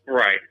there.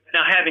 Right.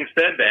 Now, having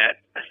said that,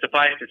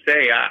 suffice to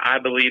say,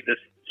 I believe this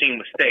scene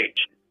was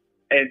staged.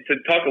 And to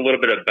talk a little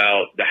bit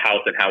about the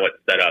house and how it's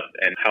set up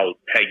and how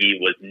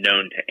Peggy was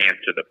known to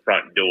answer the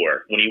front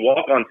door. When you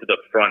walk onto the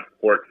front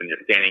porch and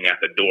you're standing at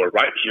the door,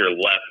 right to your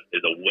left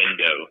is a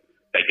window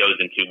that goes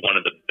into one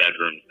of the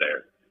bedrooms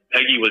there.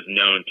 Peggy was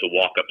known to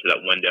walk up to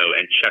that window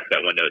and check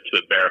that window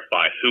to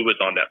verify who was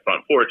on that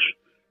front porch,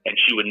 and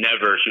she was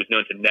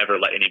known to never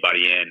let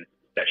anybody in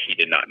that she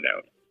did not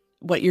know.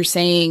 What you're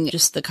saying,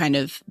 just the kind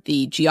of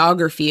the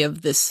geography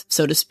of this,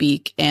 so to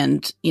speak,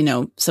 and,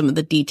 some of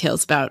the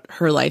details about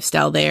her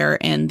lifestyle there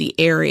and the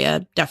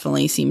area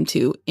definitely seem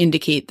to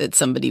indicate that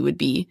somebody would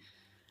be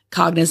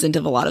cognizant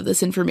of a lot of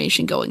this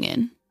information going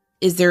in.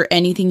 Is there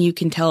anything you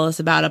can tell us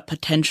about a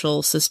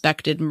potential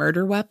suspected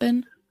murder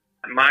weapon?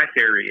 My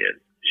theory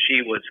is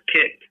she was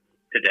kicked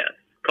to death,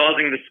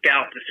 causing the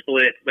scalp to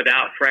split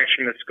without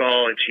fracturing the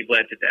skull, and she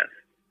bled to death.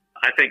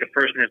 I think a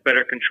person has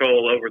better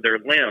control over their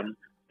limb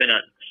than a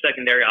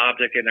secondary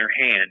object in their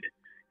hand.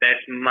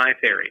 That's my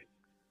theory.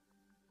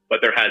 But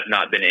there has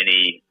not been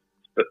any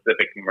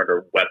specific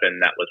murder weapon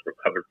that was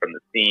recovered from the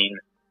scene.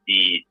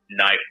 The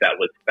knife that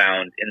was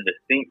found in the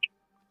sink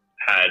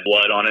had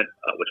blood on it,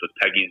 which was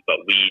Peggy's, but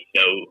we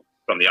know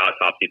from the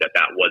autopsy that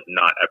was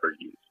not ever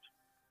used.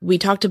 We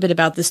talked a bit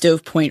about the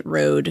Stove Point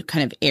Road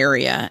kind of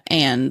area,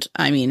 and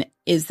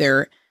is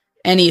there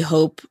any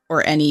hope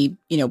or any,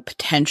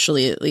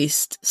 potentially at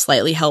least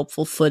slightly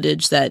helpful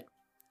footage that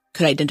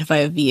could identify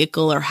a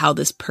vehicle or how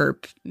this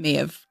perp may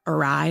have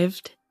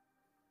arrived?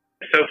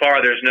 So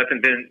far, there's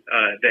nothing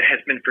that has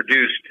been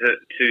produced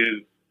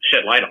to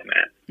shed light on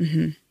that.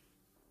 Mm-hmm.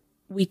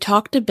 We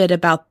talked a bit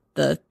about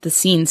the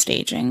scene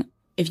staging.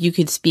 If you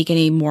could speak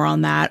any more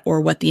on that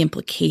or what the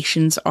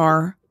implications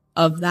are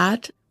of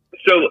that.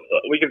 So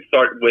we can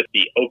start with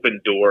the open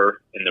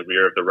door in the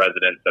rear of the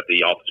residence that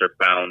the officer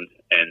found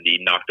and the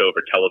knocked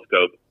over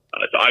telescope.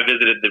 So I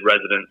visited the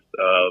residence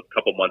a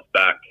couple months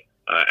back.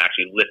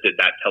 Actually lifted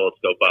that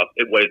telescope up.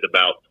 It weighs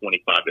about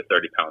 25 to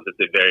 30 pounds.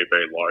 It's a very,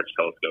 very large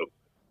telescope.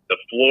 The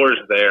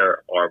floors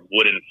there are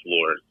wooden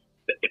floors.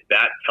 If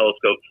that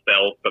telescope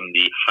fell from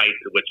the height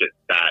at which it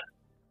sat,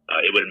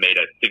 it would have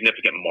made a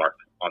significant mark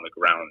on the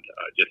ground.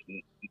 Just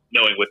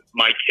knowing with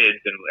my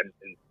kids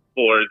and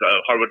floors,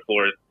 hardwood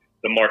floors,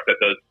 the mark that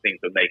those things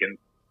would make. And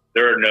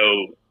there are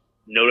no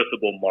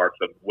noticeable marks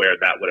of where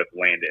that would have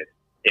landed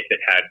if it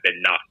had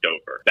been knocked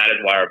over. That is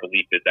why our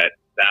belief is that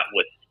that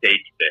was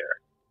staged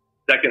there.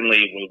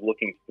 Secondly, we're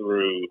looking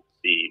through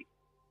the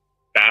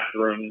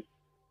bathrooms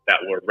that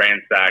were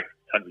ransacked,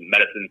 tons of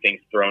medicine, things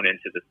thrown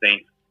into the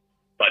sink,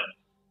 but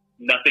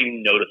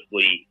nothing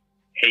noticeably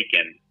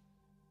taken,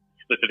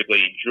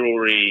 specifically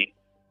jewelry,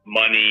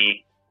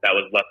 money that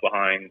was left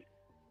behind.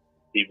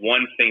 The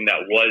one thing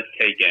that was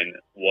taken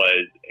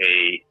was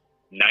a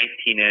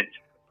 19-inch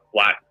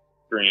flat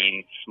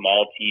screen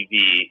small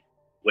TV,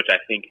 which I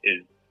think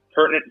is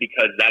pertinent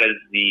because that is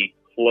the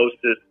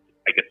closest,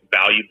 I guess,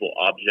 valuable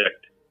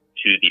object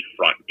to the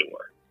front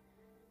door.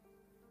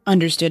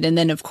 Understood. And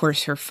then, of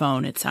course, her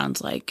phone, it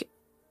sounds like,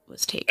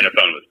 was taken. And her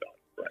phone was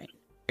gone, right.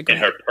 And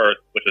her purse,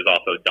 which was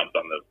also dumped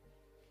on the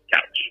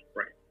couch,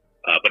 right.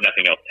 But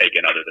nothing else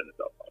taken other than the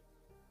cell phone.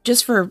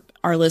 Just for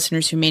our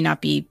listeners who may not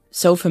be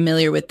so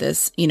familiar with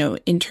this,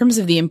 in terms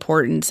of the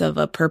importance of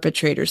a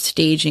perpetrator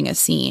staging a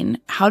scene,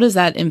 how does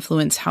that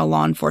influence how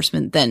law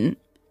enforcement then,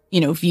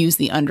 views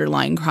the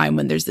underlying crime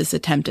when there's this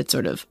attempt at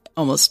sort of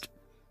almost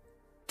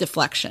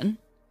deflection?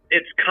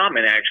 It's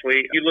common,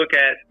 actually. You look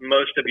at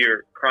most of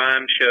your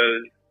crime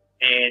shows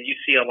and you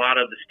see a lot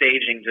of the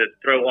staging to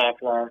throw off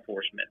law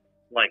enforcement.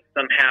 Like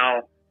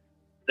somehow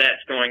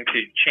that's going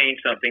to change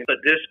something.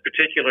 But this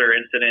particular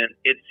incident,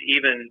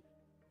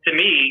 to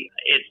me,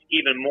 it's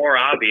even more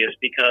obvious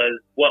because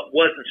what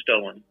wasn't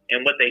stolen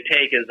and what they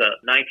take is a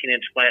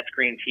 19-inch flat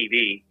screen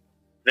TV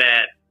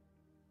that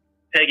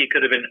Peggy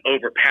could have been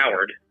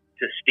overpowered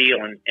to steal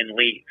and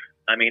leave.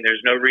 I mean,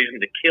 there's no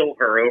reason to kill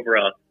her over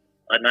a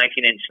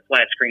 19-inch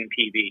flat screen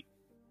TV.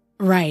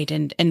 Right.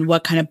 And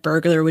what kind of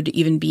burglar would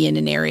even be in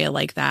an area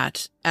like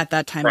that at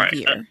that time of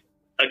year?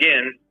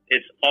 Again,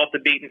 it's off the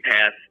beaten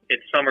path.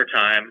 It's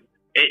summertime.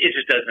 It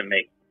just doesn't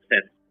make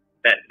sense,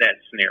 that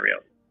scenario.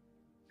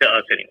 To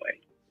us,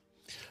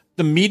 anyway.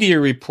 The media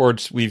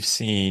reports we've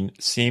seen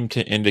seem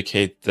to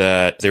indicate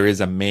that there is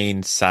a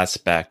main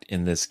suspect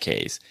in this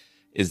case.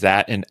 Is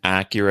that an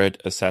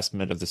accurate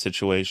assessment of the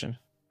situation?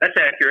 That's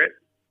accurate.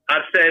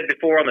 I've said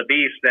before on the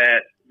Beast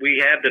that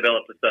we have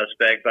developed a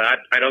suspect, but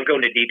I don't go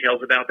into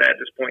details about that at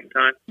this point in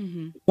time.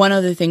 Mm-hmm. One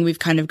other thing we've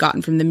kind of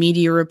gotten from the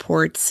media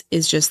reports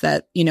is just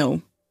that,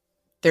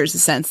 there's a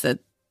sense that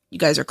you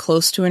guys are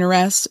close to an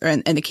arrest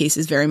and the case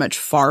is very much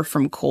far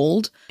from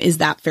cold. Is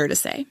that fair to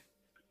say?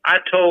 I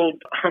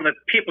told on the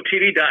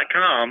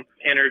PeopleTV.com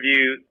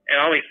interview, and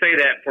I only say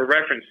that for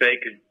reference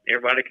sake because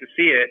everybody can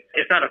see it,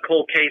 it's not a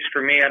cold case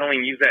for me. I don't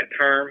even use that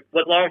term.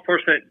 What law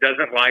enforcement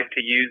doesn't like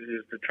to use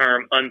is the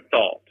term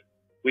unsolved.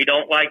 We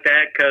don't like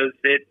that because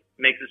it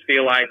makes us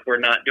feel like we're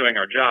not doing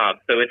our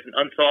job. So it's an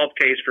unsolved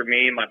case for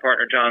me and my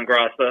partner, John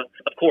Graca.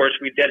 Of course,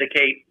 we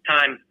dedicate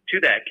time to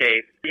that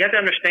case. You have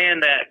to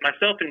understand that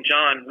myself and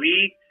John,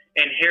 we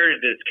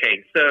inherited this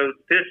case. So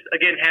this,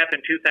 again,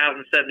 happened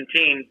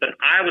 2017, but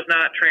I was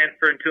not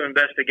transferred to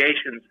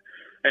investigations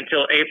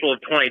until April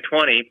of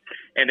 2020,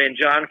 and then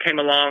John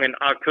came along in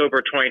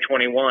October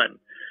 2021.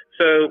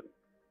 So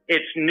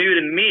it's new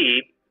to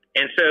me,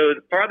 and so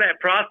part of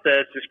that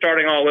process is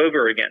starting all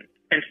over again.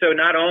 And so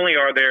not only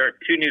are there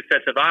two new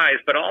sets of eyes,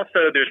 but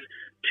also there's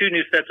two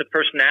new sets of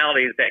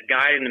personalities that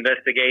guide an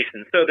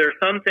investigation. So there are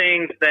some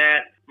things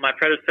that my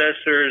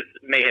predecessors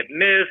may have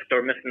missed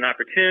or missed an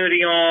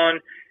opportunity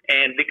on,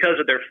 and because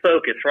of their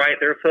focus, right?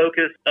 Their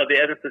focus of the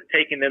evidence is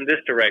taking them this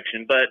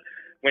direction. But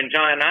when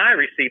John and I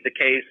received the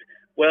case,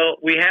 well,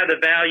 we have the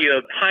value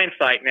of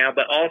hindsight now,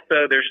 but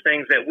also there's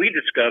things that we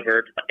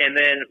discovered. And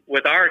then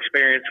with our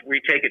experience,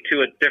 we take it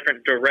to a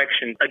different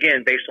direction,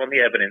 again, based on the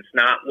evidence,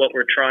 not what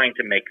we're trying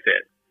to make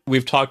fit.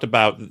 We've talked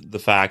about the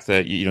fact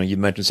that, you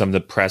mentioned some of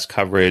the press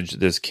coverage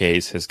this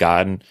case has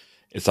gotten.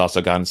 It's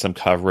also gotten some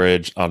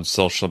coverage on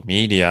social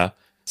media.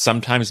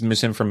 Sometimes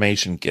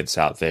misinformation gets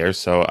out there,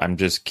 so I'm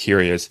just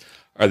curious,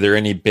 are there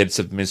any bits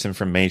of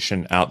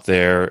misinformation out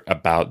there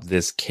about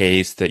this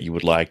case that you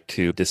would like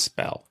to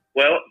dispel?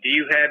 Well, do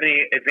you have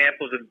any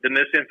examples of the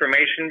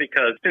misinformation?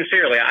 Because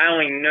sincerely, I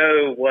only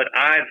know what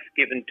I've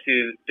given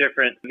to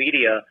different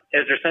media.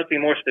 Is there something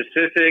more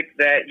specific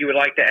that you would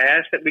like to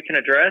ask that we can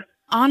address?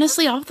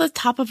 Honestly, off the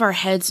top of our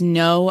heads,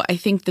 no. I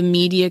think the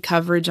media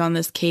coverage on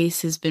this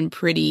case has been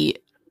pretty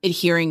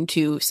adhering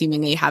to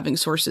seemingly having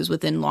sources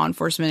within law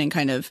enforcement and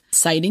kind of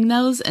citing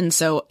those. And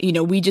so,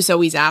 we just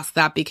always ask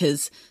that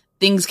because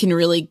things can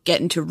really get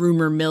into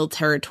rumor mill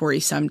territory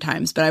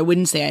sometimes. But I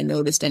wouldn't say I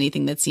noticed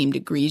anything that seemed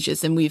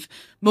egregious. And we've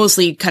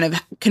mostly kind of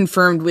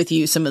confirmed with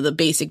you some of the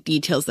basic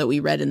details that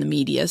we read in the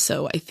media.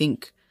 So I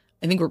think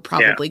we're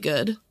probably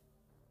good.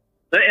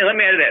 And let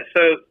me add to that.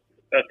 So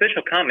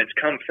official comments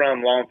come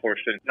from law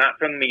enforcement, not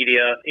from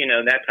media,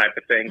 that type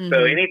of thing.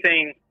 So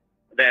anything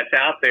that's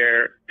out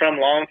there from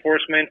law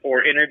enforcement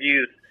or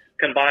interviews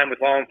combined with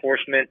law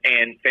enforcement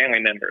and family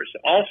members.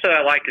 Also,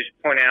 I like to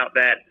point out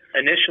that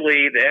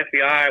initially the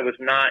FBI was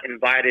not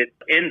invited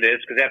in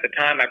this because at the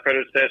time my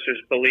predecessors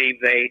believed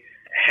they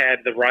had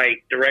the right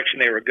direction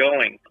they were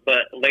going.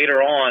 But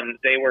later on,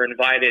 they were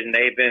invited and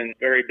they've been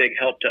very big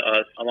help to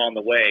us along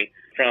the way,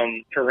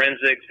 from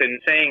forensics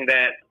and saying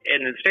that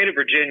in the state of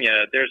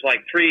Virginia, there's like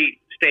 3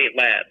 state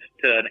labs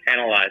to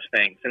analyze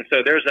things. And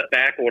so there's a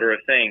back order of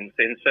things.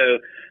 And so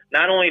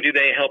not only do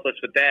they help us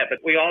with that, but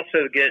we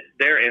also get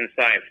their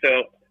insight.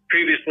 So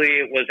previously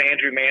it was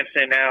Andrew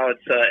Manson. Now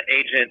it's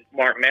Agent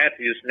Mark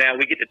Matthews. Now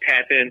we get to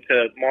tap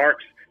into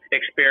Mark's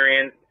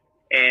experience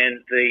and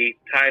the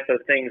type of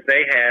things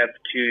they have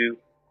to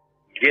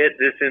get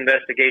this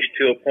investigation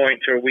to a point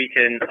where we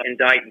can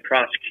indict and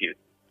prosecute.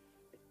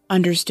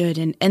 Understood.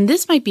 And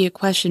this might be a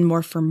question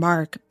more for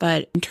Mark,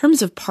 but in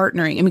terms of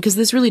partnering, because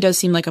this really does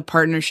seem like a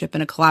partnership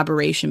and a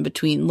collaboration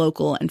between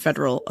local and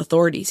federal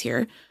authorities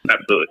here.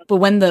 Absolutely. But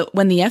when the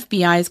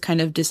FBI is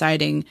kind of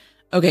deciding,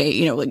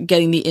 okay,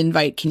 getting the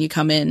invite, can you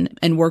come in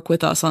and work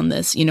with us on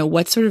this?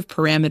 What sort of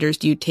parameters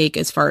do you take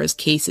as far as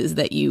cases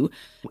that you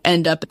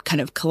end up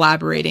kind of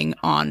collaborating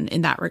on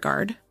in that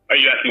regard? Are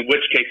you asking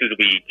which cases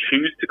we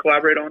choose to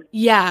collaborate on?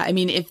 Yeah. I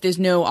mean, if there's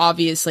no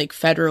obvious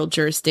federal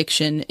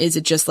jurisdiction, is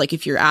it just like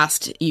if you're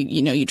asked,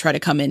 you try to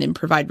come in and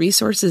provide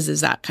resources?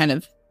 Is that kind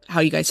of how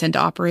you guys tend to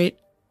operate?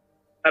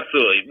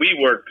 Absolutely. We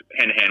work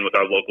hand in hand with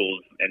our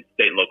locals and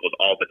state locals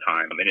all the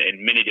time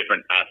in many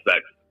different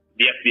aspects.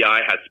 The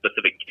FBI has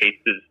specific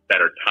cases that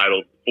are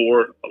titled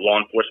for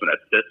law enforcement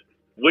assist,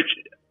 which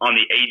on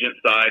the agent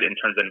side in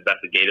terms of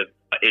investigative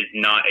is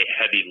not a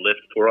heavy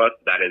lift for us.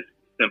 That is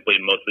simply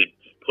mostly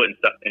putting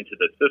stuff into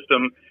the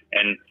system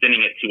and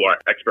sending it to our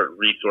expert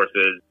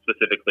resources,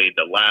 specifically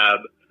the lab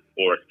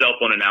or cell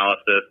phone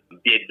analysis.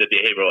 The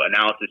behavioral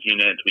analysis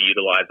unit we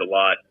utilize a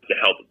lot to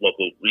help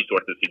local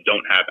resources who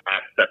don't have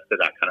access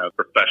to that kind of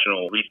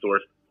professional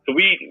resource. So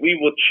we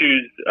will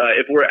choose,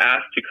 if we're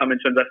asked to come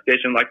into an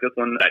investigation like this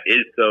one that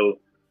is so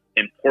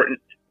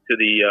important to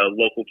the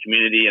local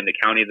community and the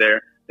county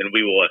there, then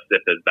we will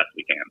assist as best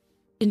we can.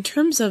 In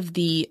terms of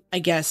the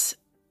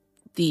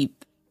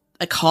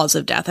cause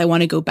of death, I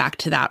want to go back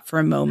to that for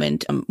a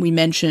moment. We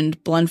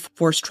mentioned blunt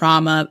force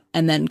trauma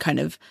and then kind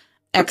of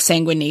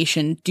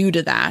exsanguination due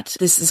to that.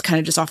 This is kind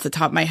of just off the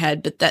top of my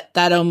head, but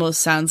that almost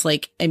sounds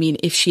like,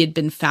 if she had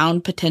been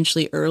found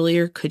potentially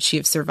earlier, could she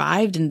have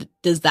survived? And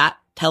does that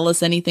tell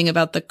us anything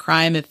about the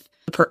crime if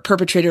the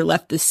perpetrator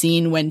left the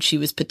scene when she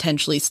was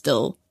potentially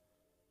still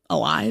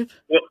alive?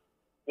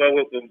 Well,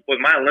 with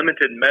my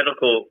limited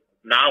medical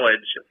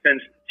knowledge,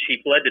 since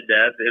she fled to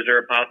death, is there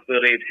a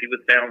possibility if she was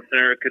found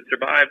sooner could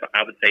survive?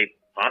 I would say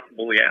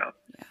possible, yeah.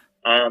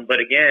 But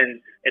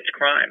again, it's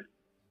crime.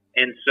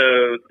 And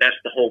so that's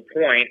the whole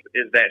point,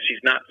 is that she's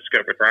not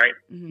discovered, right?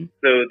 Mm-hmm.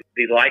 So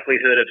the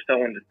likelihood of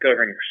someone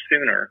discovering her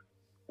sooner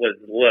was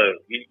low.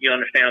 You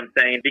understand what I'm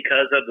saying?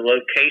 Because of the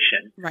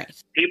location. Right.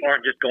 People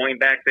aren't just going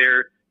back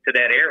there to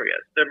that area.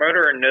 The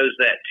murderer knows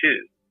that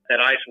too, that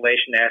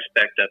isolation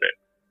aspect of it.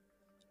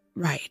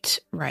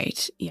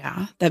 Right.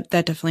 Yeah, that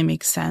definitely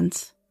makes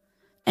sense.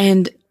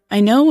 And I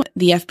know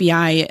the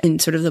FBI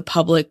and sort of the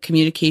public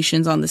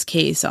communications on this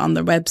case on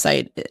the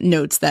website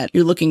notes that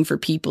you're looking for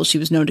people she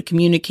was known to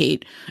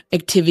communicate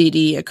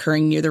activity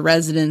occurring near the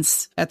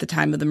residence at the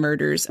time of the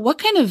murders. What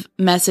kind of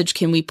message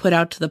can we put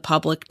out to the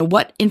public?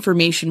 What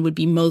information would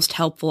be most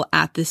helpful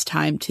at this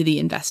time to the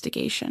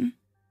investigation?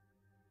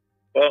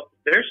 Well,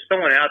 there's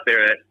someone out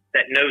there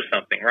that knows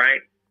something, right?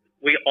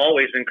 We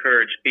always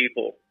encourage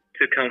people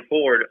to come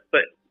forward.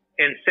 But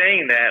in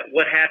saying that,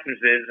 what happens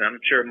is, and I'm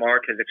sure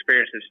Mark has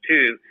experienced this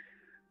too,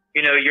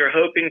 you're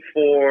hoping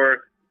for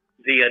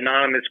the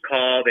anonymous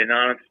call, the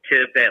anonymous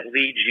tip that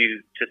leads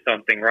you to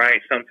something, right?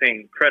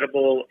 Something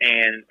credible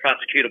and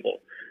prosecutable.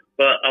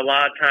 But a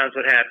lot of times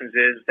what happens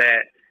is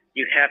that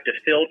you have to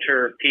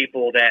filter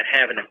people that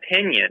have an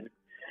opinion,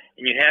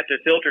 and you have to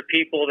filter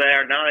people that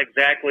are not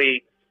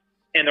exactly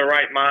in the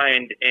right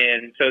mind.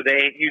 And so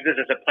they use this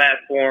as a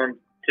platform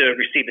to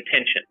receive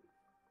attention.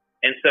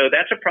 And so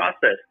that's a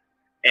process,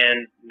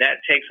 and that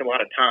takes a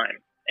lot of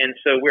time. And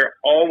so we're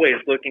always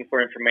looking for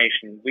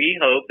information. We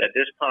hope that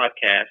this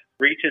podcast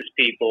reaches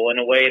people in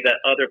a way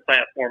that other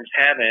platforms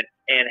haven't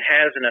and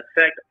has an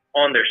effect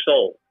on their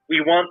soul. We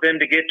want them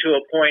to get to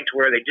a point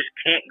where they just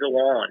can't go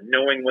on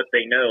knowing what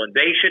they know, and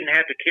they shouldn't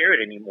have to carry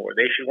it anymore.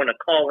 They should want to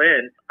call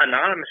in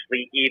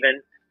anonymously even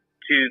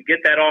to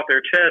get that off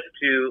their chest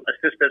to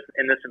assist us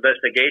in this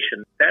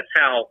investigation. That's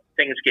how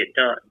things get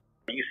done.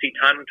 You see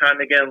time and time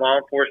again, law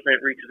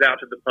enforcement reaches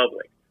out to the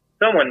public.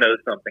 Someone knows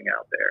something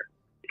out there.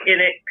 And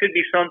it could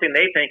be something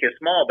they think is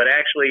small, but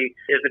actually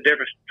is the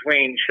difference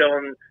between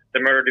showing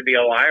the murder to be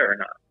a lie or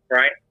not,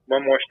 right?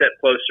 One more step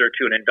closer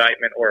to an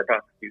indictment or a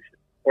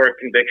prosecution or a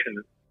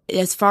conviction.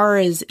 As far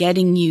as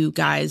getting you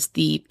guys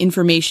the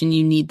information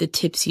you need, the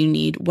tips you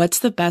need, what's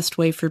the best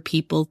way for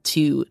people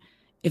to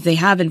if they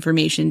have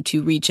information,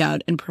 to reach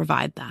out and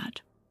provide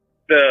that.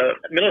 The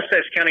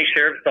Middlesex County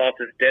Sheriff's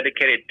Office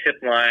dedicated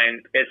tip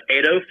line is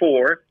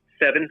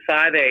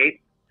 804-758-5600.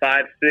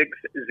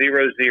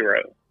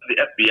 The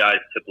FBI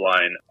tip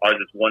line, ours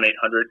is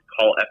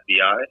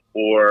 1-800-CALL-FBI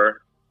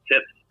or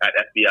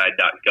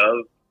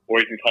tips@fbi.gov, or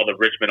you can call the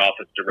Richmond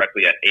office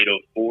directly at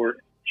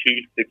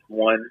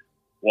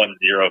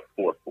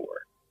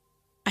 804-261-1044.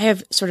 I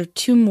have sort of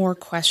two more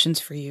questions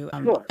for you.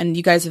 Sure. And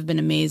you guys have been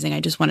amazing. I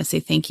just want to say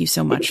thank you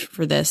so much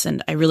for this.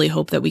 And I really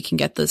hope that we can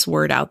get this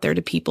word out there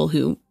to people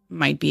who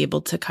might be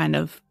able to kind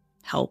of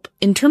help.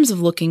 In terms of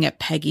looking at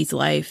Peggy's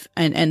life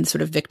and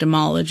sort of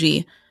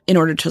victimology in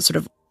order to sort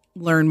of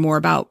learn more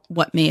about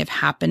what may have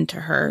happened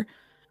to her,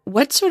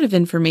 what sort of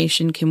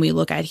information can we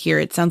look at here?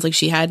 It sounds like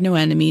she had no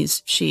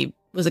enemies. She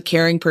was a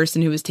caring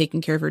person who was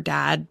taking care of her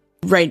dad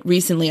right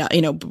recently,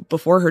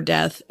 before her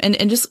death. And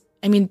just,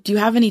 I mean, do you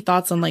have any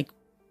thoughts on like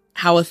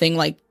how a thing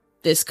like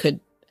this could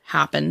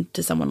happen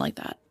to someone like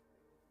that?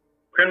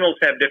 Criminals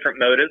have different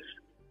motives.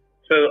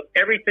 So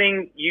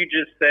everything you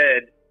just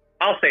said,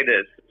 I'll say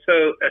this.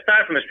 So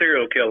aside from a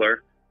serial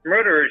killer,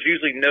 murderers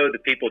usually know the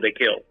people they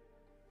kill.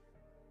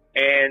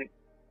 And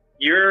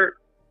you're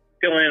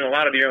filling in a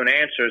lot of your own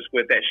answers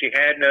with that she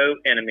had no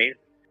enemies.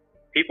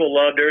 People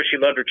loved her. She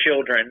loved her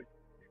children.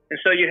 And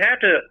so you have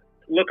to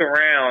look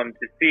around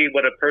to see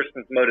what a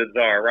person's motives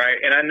are, right?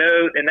 And I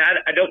know, and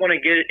I don't want to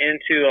get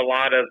into a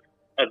lot of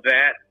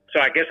that.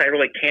 So I guess I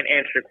really can't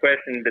answer your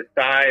question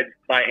besides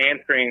by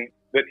answering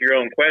with your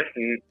own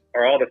question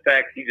or all the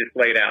facts you just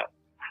laid out.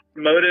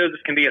 Motives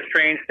can be a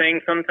strange thing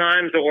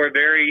sometimes or a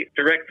very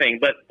direct thing.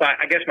 But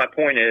I guess my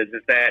point is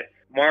that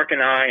Mark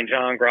and I and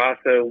John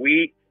Graca,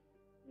 we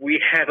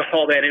have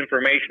all that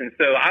information.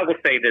 So I will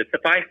say this,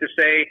 suffice to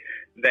say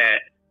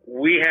that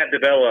we have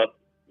developed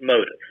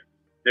motive.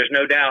 There's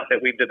no doubt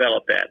that we've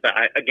developed that. But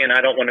I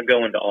don't want to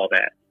go into all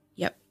that.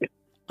 Yep.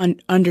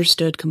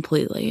 Understood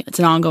completely. It's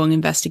an ongoing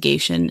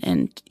investigation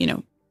and,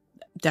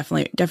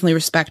 definitely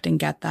respect and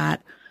get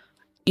that.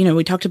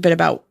 We talked a bit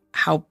about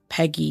how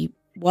Peggy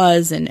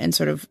was and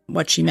sort of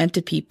what she meant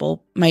to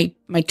people. My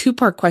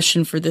two-part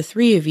question for the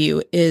three of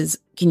you is,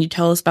 can you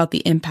tell us about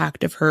the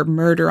impact of her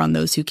murder on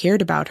those who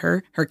cared about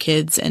her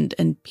kids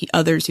and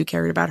others who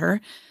cared about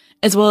her,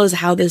 as well as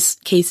how this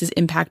case has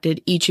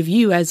impacted each of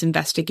you as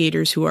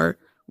investigators who are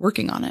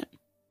working on it?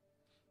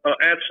 Oh,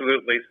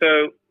 absolutely.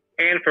 So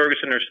Ann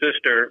Ferguson, her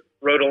sister,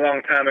 wrote a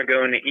long time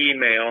ago in the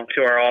email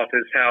to our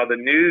office how the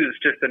news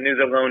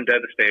alone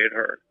devastated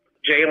her.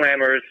 Jay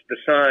Lammers, the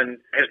son,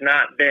 has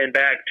not been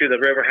back to the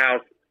River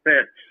House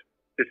since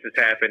this has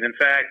happened. In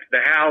fact,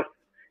 the house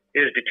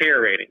is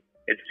deteriorating.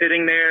 It's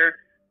sitting there,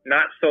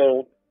 not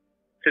sold,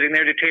 sitting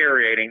there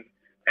deteriorating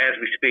as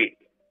we speak.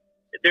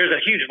 There's a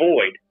huge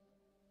void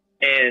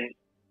in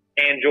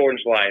Ann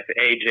Jordan's life,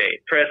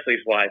 AJ,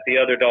 Presley's life, the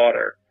other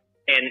daughter,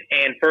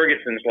 and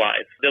Ferguson's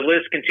life. The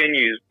list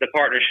continues. The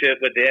partnership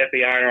with the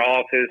FBI in our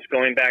office,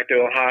 going back to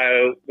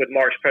Ohio with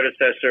Mark's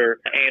predecessor,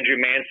 Andrew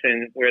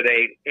Manson, where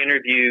they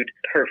interviewed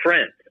her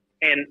friends.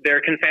 And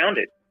they're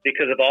confounded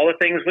because of all the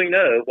things we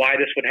know, why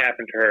this would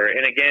happen to her.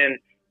 And again,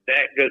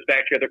 that goes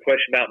back to your other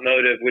question about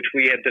motive, which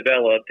we have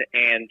developed,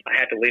 and I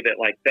have to leave it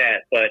like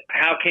that. But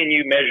how can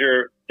you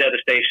measure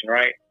devastation,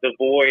 right? The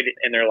void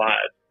in their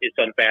lives, it's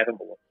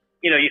unfathomable.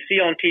 You see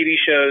on TV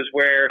shows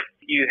where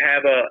you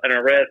have an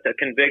arrest, a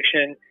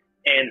conviction,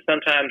 and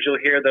sometimes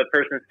you'll hear the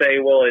person say,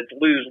 well, it's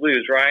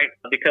lose-lose, right?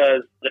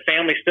 Because the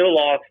family still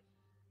lost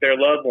their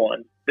loved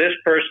one. This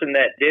person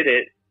that did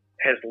it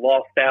has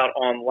lost out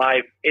on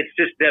life. It's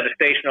just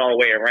devastation all the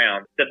way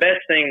around. The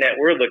best thing that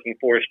we're looking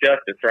for is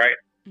justice, right?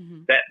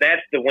 Mm-hmm.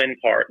 That's the win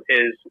part,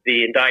 is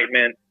the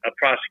indictment, a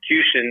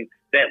prosecution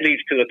that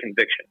leads to a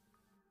conviction.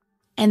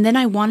 And then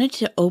I wanted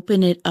to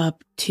open it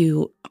up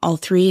to all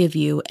three of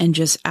you and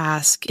just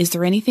ask, is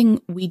there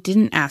anything we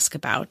didn't ask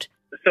about?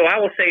 So I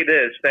will say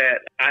this, that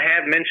I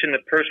have mentioned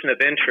the person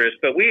of interest,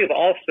 but we have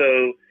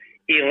also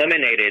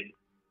eliminated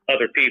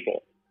other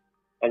people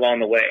along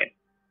the way.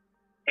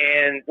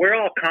 And we're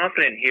all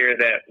confident here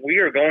that we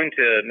are going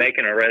to make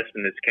an arrest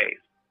in this case.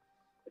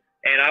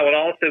 And I would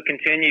also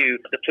continue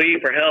to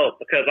plead for help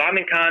because I'm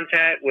in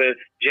contact with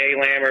Jay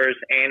Lammers,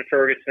 Ann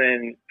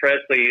Ferguson,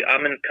 Presley.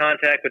 I'm in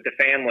contact with the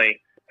family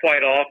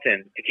quite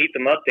often to keep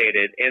them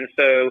updated. And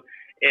so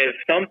if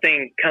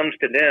something comes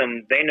to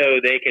them, they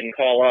know they can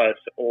call us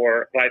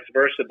or vice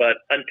versa. But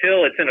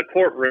until it's in a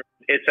courtroom,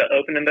 it's an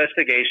open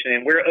investigation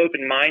and we're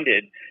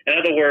open-minded. In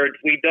other words,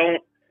 we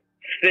don't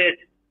fit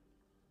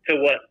to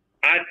what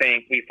I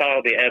think. We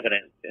follow the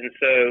evidence. And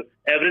so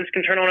evidence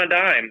can turn on a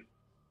dime.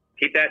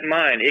 Keep that in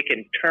mind. It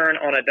can turn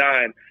on a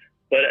dime.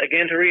 But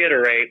again, to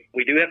reiterate,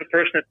 we do have a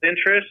person of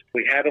interest.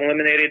 We have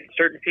eliminated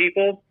certain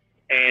people,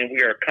 and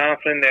we are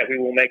confident that we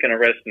will make an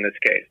arrest in this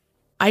case.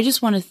 I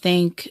just want to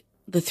thank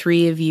the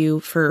three of you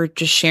for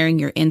just sharing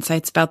your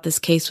insights about this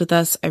case with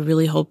us. I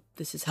really hope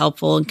this is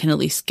helpful and can at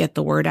least get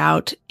the word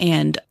out.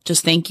 And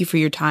just thank you for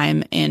your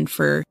time and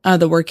for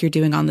the work you're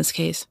doing on this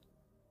case.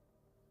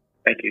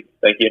 Thank you.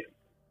 Thank you.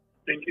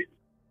 Thank you.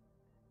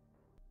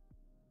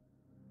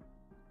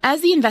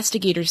 As the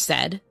investigators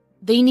said,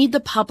 they need the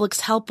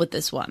public's help with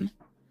this one.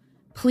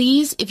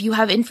 Please, if you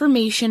have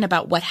information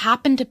about what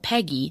happened to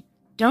Peggy,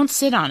 don't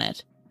sit on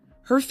it.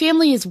 Her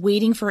family is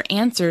waiting for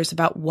answers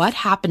about what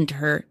happened to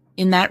her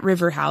in that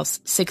river house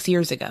 6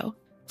 years ago.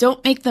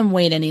 Don't make them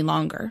wait any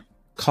longer.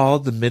 Call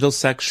the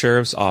Middlesex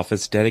Sheriff's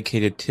Office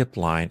dedicated tip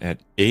line at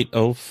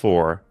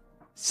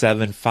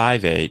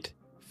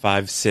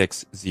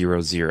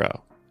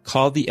 804-758-5600.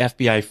 Call the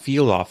FBI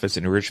field office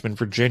in Richmond,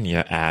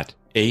 Virginia at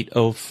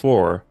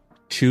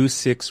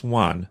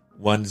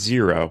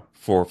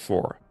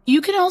 804-261-1044.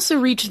 You can also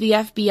reach the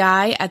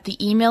FBI at the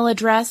email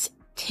address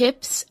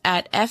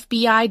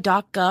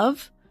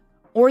tips@fbi.gov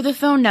or the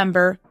phone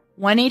number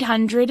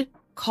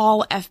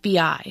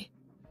 1-800-CALL-FBI.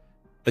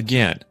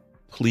 Again,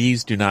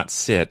 please do not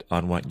sit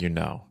on what you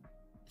know.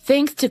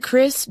 Thanks to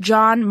Chris,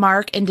 John,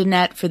 Mark, and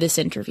Danette for this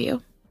interview.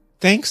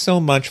 Thanks so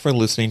much for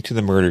listening to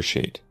The Murder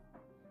Sheet.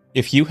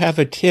 If you have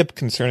a tip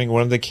concerning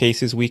one of the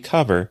cases we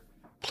cover,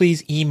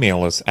 please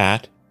email us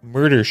at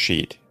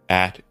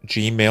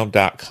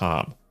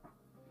murdersheet@gmail.com.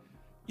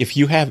 If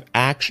you have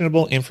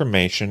actionable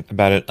information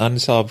about an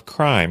unsolved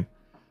crime,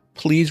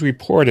 please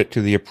report it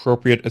to the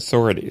appropriate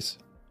authorities.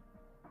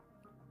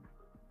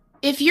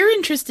 If you're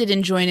interested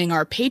in joining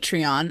our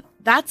Patreon,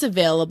 that's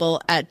available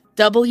at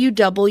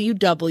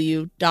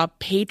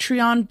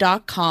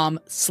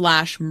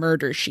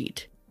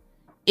www.patreon.com/murdersheet.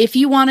 If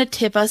you want to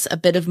tip us a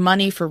bit of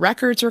money for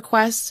records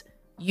requests,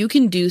 you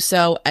can do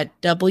so at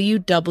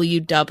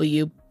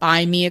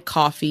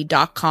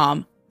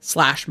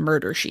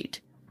www.buymeacoffee.com/murdersheet.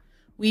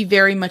 We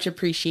very much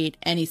appreciate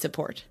any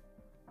support.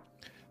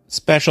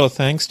 Special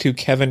thanks to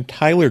Kevin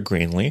Tyler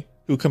Greenlee,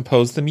 who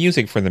composed the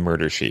music for The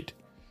Murder Sheet,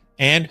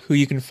 and who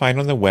you can find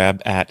on the web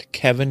at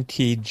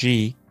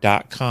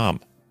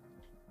kevintg.com.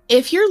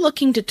 If you're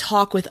looking to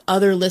talk with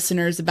other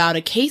listeners about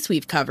a case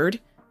we've covered,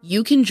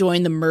 you can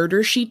join the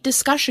Murder Sheet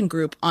discussion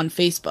group on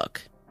Facebook.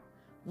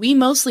 We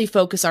mostly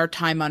focus our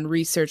time on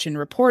research and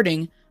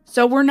reporting,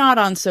 so we're not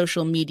on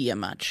social media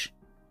much.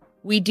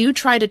 We do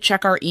try to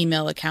check our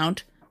email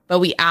account, but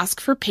we ask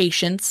for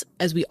patience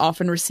as we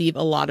often receive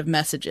a lot of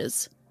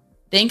messages.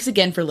 Thanks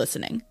again for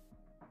listening.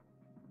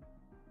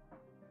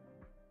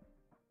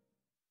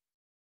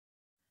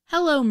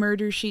 Hello,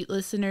 Murder Sheet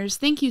listeners.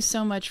 Thank you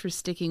so much for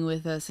sticking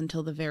with us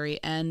until the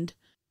very end.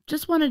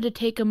 Just wanted to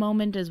take a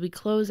moment as we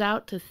close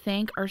out to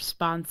thank our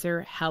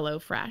sponsor,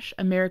 HelloFresh,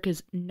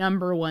 America's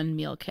 #1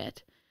 meal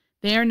kit.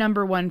 They are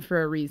 #1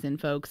 for a reason,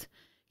 folks.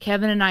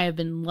 Kevin and I have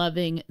been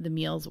loving the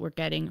meals we're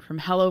getting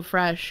from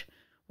HelloFresh.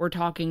 We're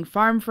talking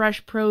farm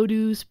fresh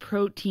produce,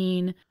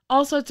 protein,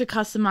 all sorts of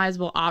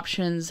customizable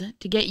options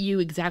to get you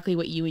exactly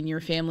what you and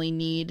your family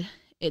need.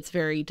 It's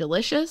very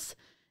delicious,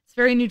 it's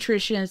very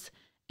nutritious,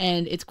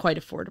 and it's quite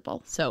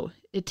affordable. So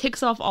it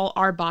ticks off all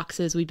our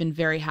boxes. We've been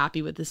very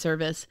happy with the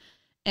service.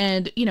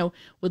 And,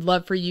 would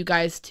love for you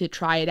guys to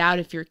try it out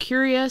if you're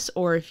curious,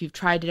 or if you've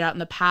tried it out in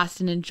the past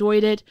and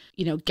enjoyed it,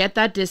 get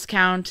that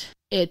discount.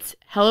 It's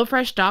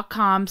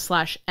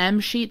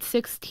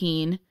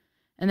hellofresh.com/msheet16.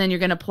 And then you're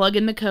going to plug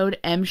in the code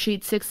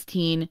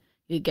MSheet16.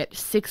 You get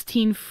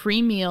 16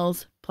 free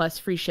meals plus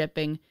free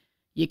shipping.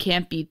 You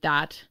can't beat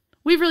that.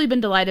 We've really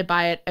been delighted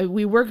by it.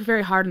 We work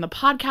very hard on the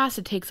podcast.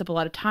 It takes up a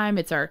lot of time.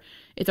 It's our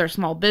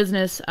small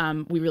business.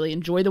 We really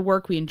enjoy the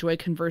work. We enjoy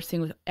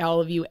conversing with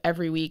all of you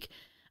every week.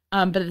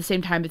 But at the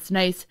same time, it's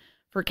nice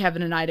for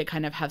Kevin and I to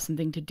kind of have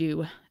something to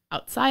do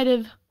outside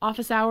of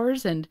office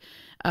hours. And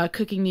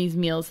cooking these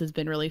meals has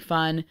been really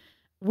fun.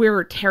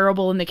 We're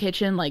terrible in the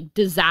kitchen, like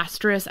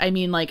disastrous. I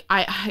mean, like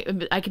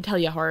I can tell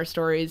you horror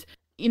stories.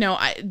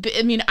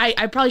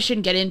 I probably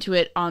shouldn't get into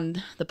it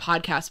on the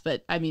podcast,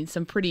 but I mean,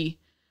 some pretty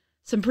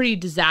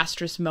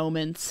disastrous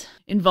moments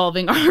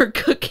involving our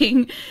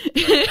cooking.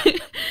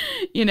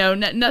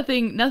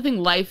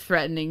 Nothing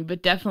life-threatening,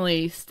 but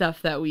definitely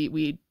stuff that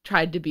we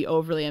tried to be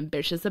overly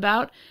ambitious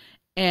about.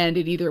 And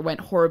it either went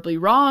horribly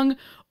wrong,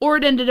 or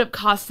it ended up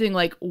costing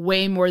like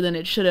way more than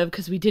it should have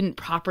because we didn't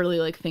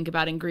properly think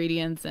about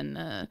ingredients.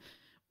 And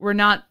we're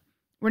not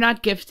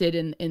gifted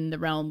in the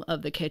realm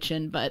of the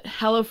kitchen, but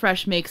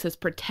HelloFresh makes us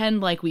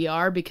pretend like we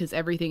are because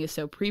everything is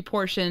so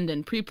pre-portioned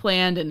and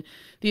pre-planned, and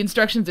the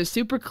instructions are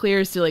super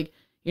clear. So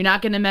you're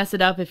not going to mess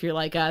it up if you're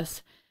like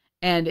us.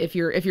 And if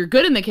you're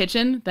good in the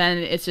kitchen, then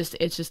it's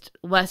just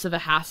less of a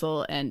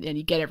hassle, and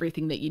you get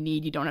everything that you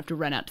need. You don't have to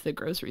run out to the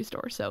grocery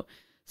store. So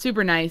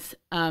super nice.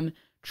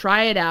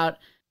 Try it out.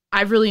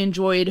 I've really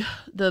enjoyed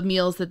the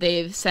meals that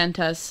they've sent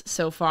us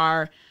so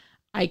far.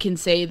 I can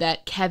say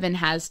that Kevin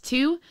has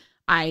too.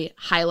 I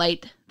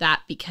highlight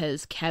that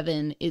because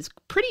Kevin is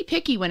pretty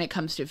picky when it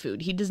comes to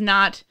food. He does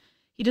not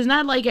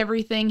like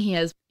everything. He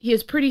has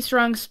pretty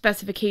strong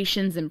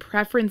specifications and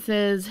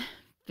preferences.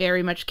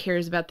 Very much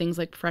cares about things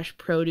like fresh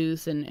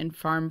produce and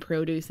farm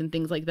produce and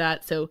things like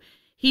that. So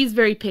he's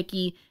very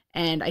picky.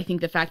 And I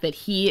think the fact that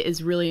he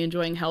is really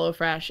enjoying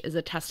HelloFresh is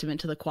a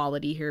testament to the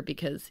quality here,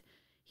 because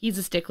he's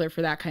a stickler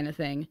for that kind of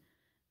thing.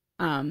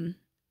 And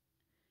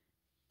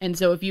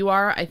so if you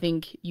are, I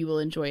think you will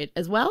enjoy it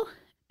as well.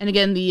 And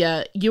again,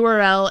 the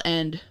URL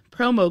and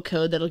promo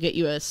code that'll get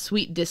you a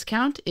sweet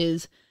discount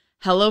is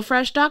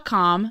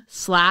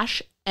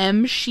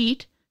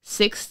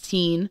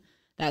HelloFresh.com/msheet16.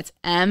 That's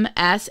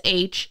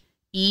MSHEET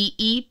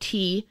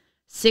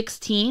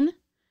 16.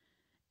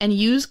 And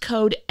use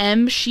code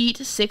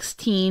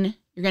MSHEET16.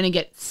 You're going to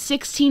get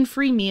 16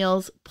 free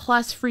meals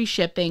plus free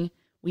shipping.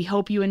 We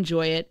hope you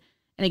enjoy it.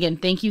 And again,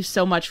 thank you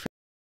so much for